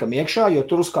 liekam iekšā, jo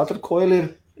tur uz katru koilu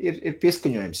ir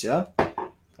pieskaņojums, jā.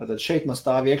 Tātad šeit man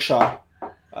stāv iekšā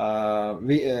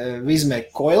Vizmek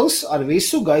koils ar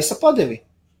visu gaisa padevi.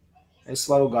 Es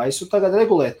varu gaisu tagad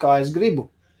regulēt, kā es gribu.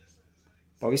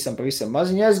 Pavisam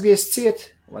maziņā aizgriezt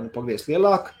ciet, vai nu pagriezt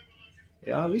lielāk.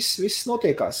 Jā, viss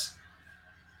notiekās.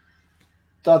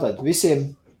 Tātad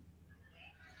visiem,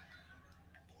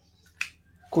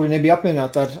 kuri nebija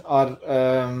apmierināti ar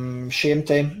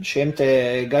šiem te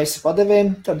gaisa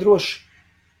padevēm, tad droši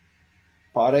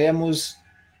pārējām uz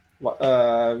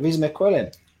Vizmek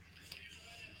koiliem.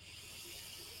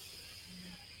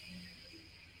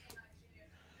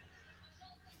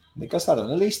 Nekas tāda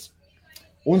nelīst.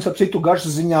 Un, starp citu,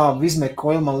 garšas ziņā vizmeka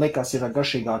koili, man liekas, ir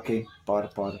garšīgāki par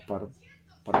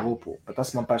lupu. Bet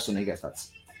tas man personīgais tāds.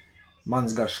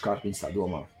 Mans garšas kārpiņas tā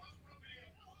domā.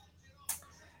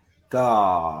 Tā.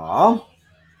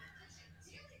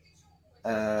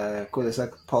 Ko es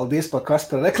saku? Paldies par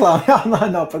Kaspara reklāmu. Jā,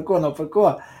 nav par ko.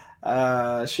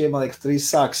 Šie, man liekas, 3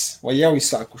 sāks. Vai jau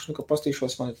izsākuši? Nu, ka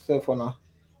pastīšos man telefonā.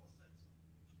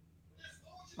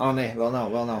 Nē, vēl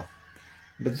nav.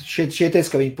 Bet šie teica,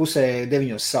 ka viņi pusē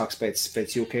 9 sāks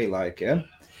pēc UK laika, ja?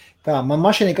 Tā, man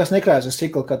mašīnī kas nekrājas uz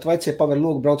ciklu, kad vajadzēja paver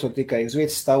logu braucot tikai uz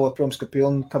vietas stāvot, protams, ka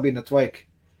pilnu kabinetu vajag.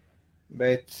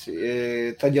 Bet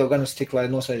tad jau gan uz ciklu, lai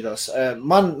nosēždās.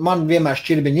 Man vienmēr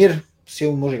šķirbiņi ir,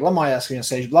 silni mužīgi lamājās, viņa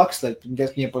sēž blakus, lai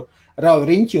viņiem rauj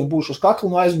riņķi un būšu uz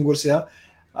kaklu no aizmugurs, ja?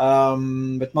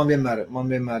 Bet man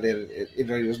vienmēr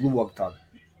ir uz logu tāda,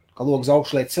 ka logs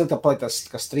augšlēt silta, paliek tas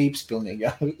strīps pilnīgi,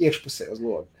 ja? Iekšpusē uz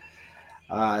logu.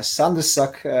 Sandrs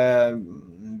saka,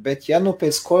 bet ja nu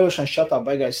pēc koilošanas čatā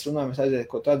baigais runājumies aiziet,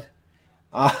 ko tad?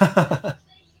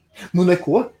 Nu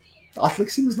neko,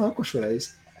 atliksim uz nākošu reizi.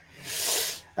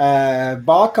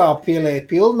 Bākā pielēja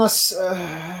pilnas,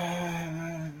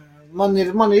 man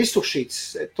ir iztukšīts,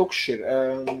 tukšs ir,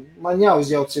 man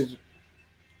jāuzjauc ir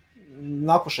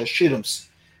nākošais šķirums,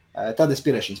 tad es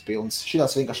pieliešu pilnas.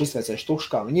 Šitās vienkārši izveicēšu tukšs,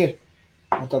 kā viņi ir,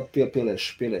 un tad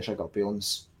pieliešu atkal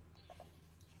pilnas.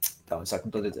 Tā man saka,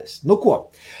 tad redzēs. Nu ko,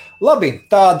 labi,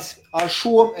 tād ar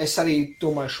šo es arī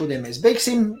domāju, šodien mēs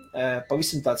beigsim.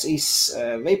 Pavisam tāds īsts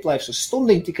vape laiks uz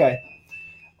stundiņu tikai.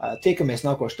 Tiekamies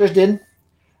nākošu trešdien.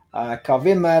 Kā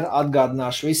vienmēr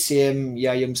atgādināšu visiem,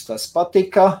 ja jums tas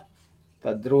patika,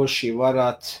 tad droši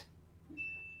varat,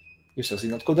 jūs jau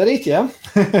zināt, ko darīt, ja?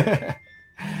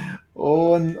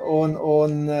 un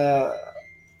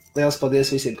liels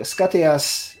paldies visiem, kas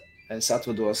skatījās. Es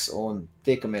atvados un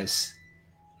tiekamies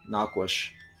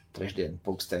nākošu trešdien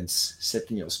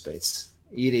 7:00 pēc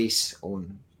Īrijas un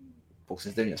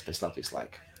 9:00 pēc Latvijas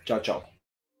laika. Čau!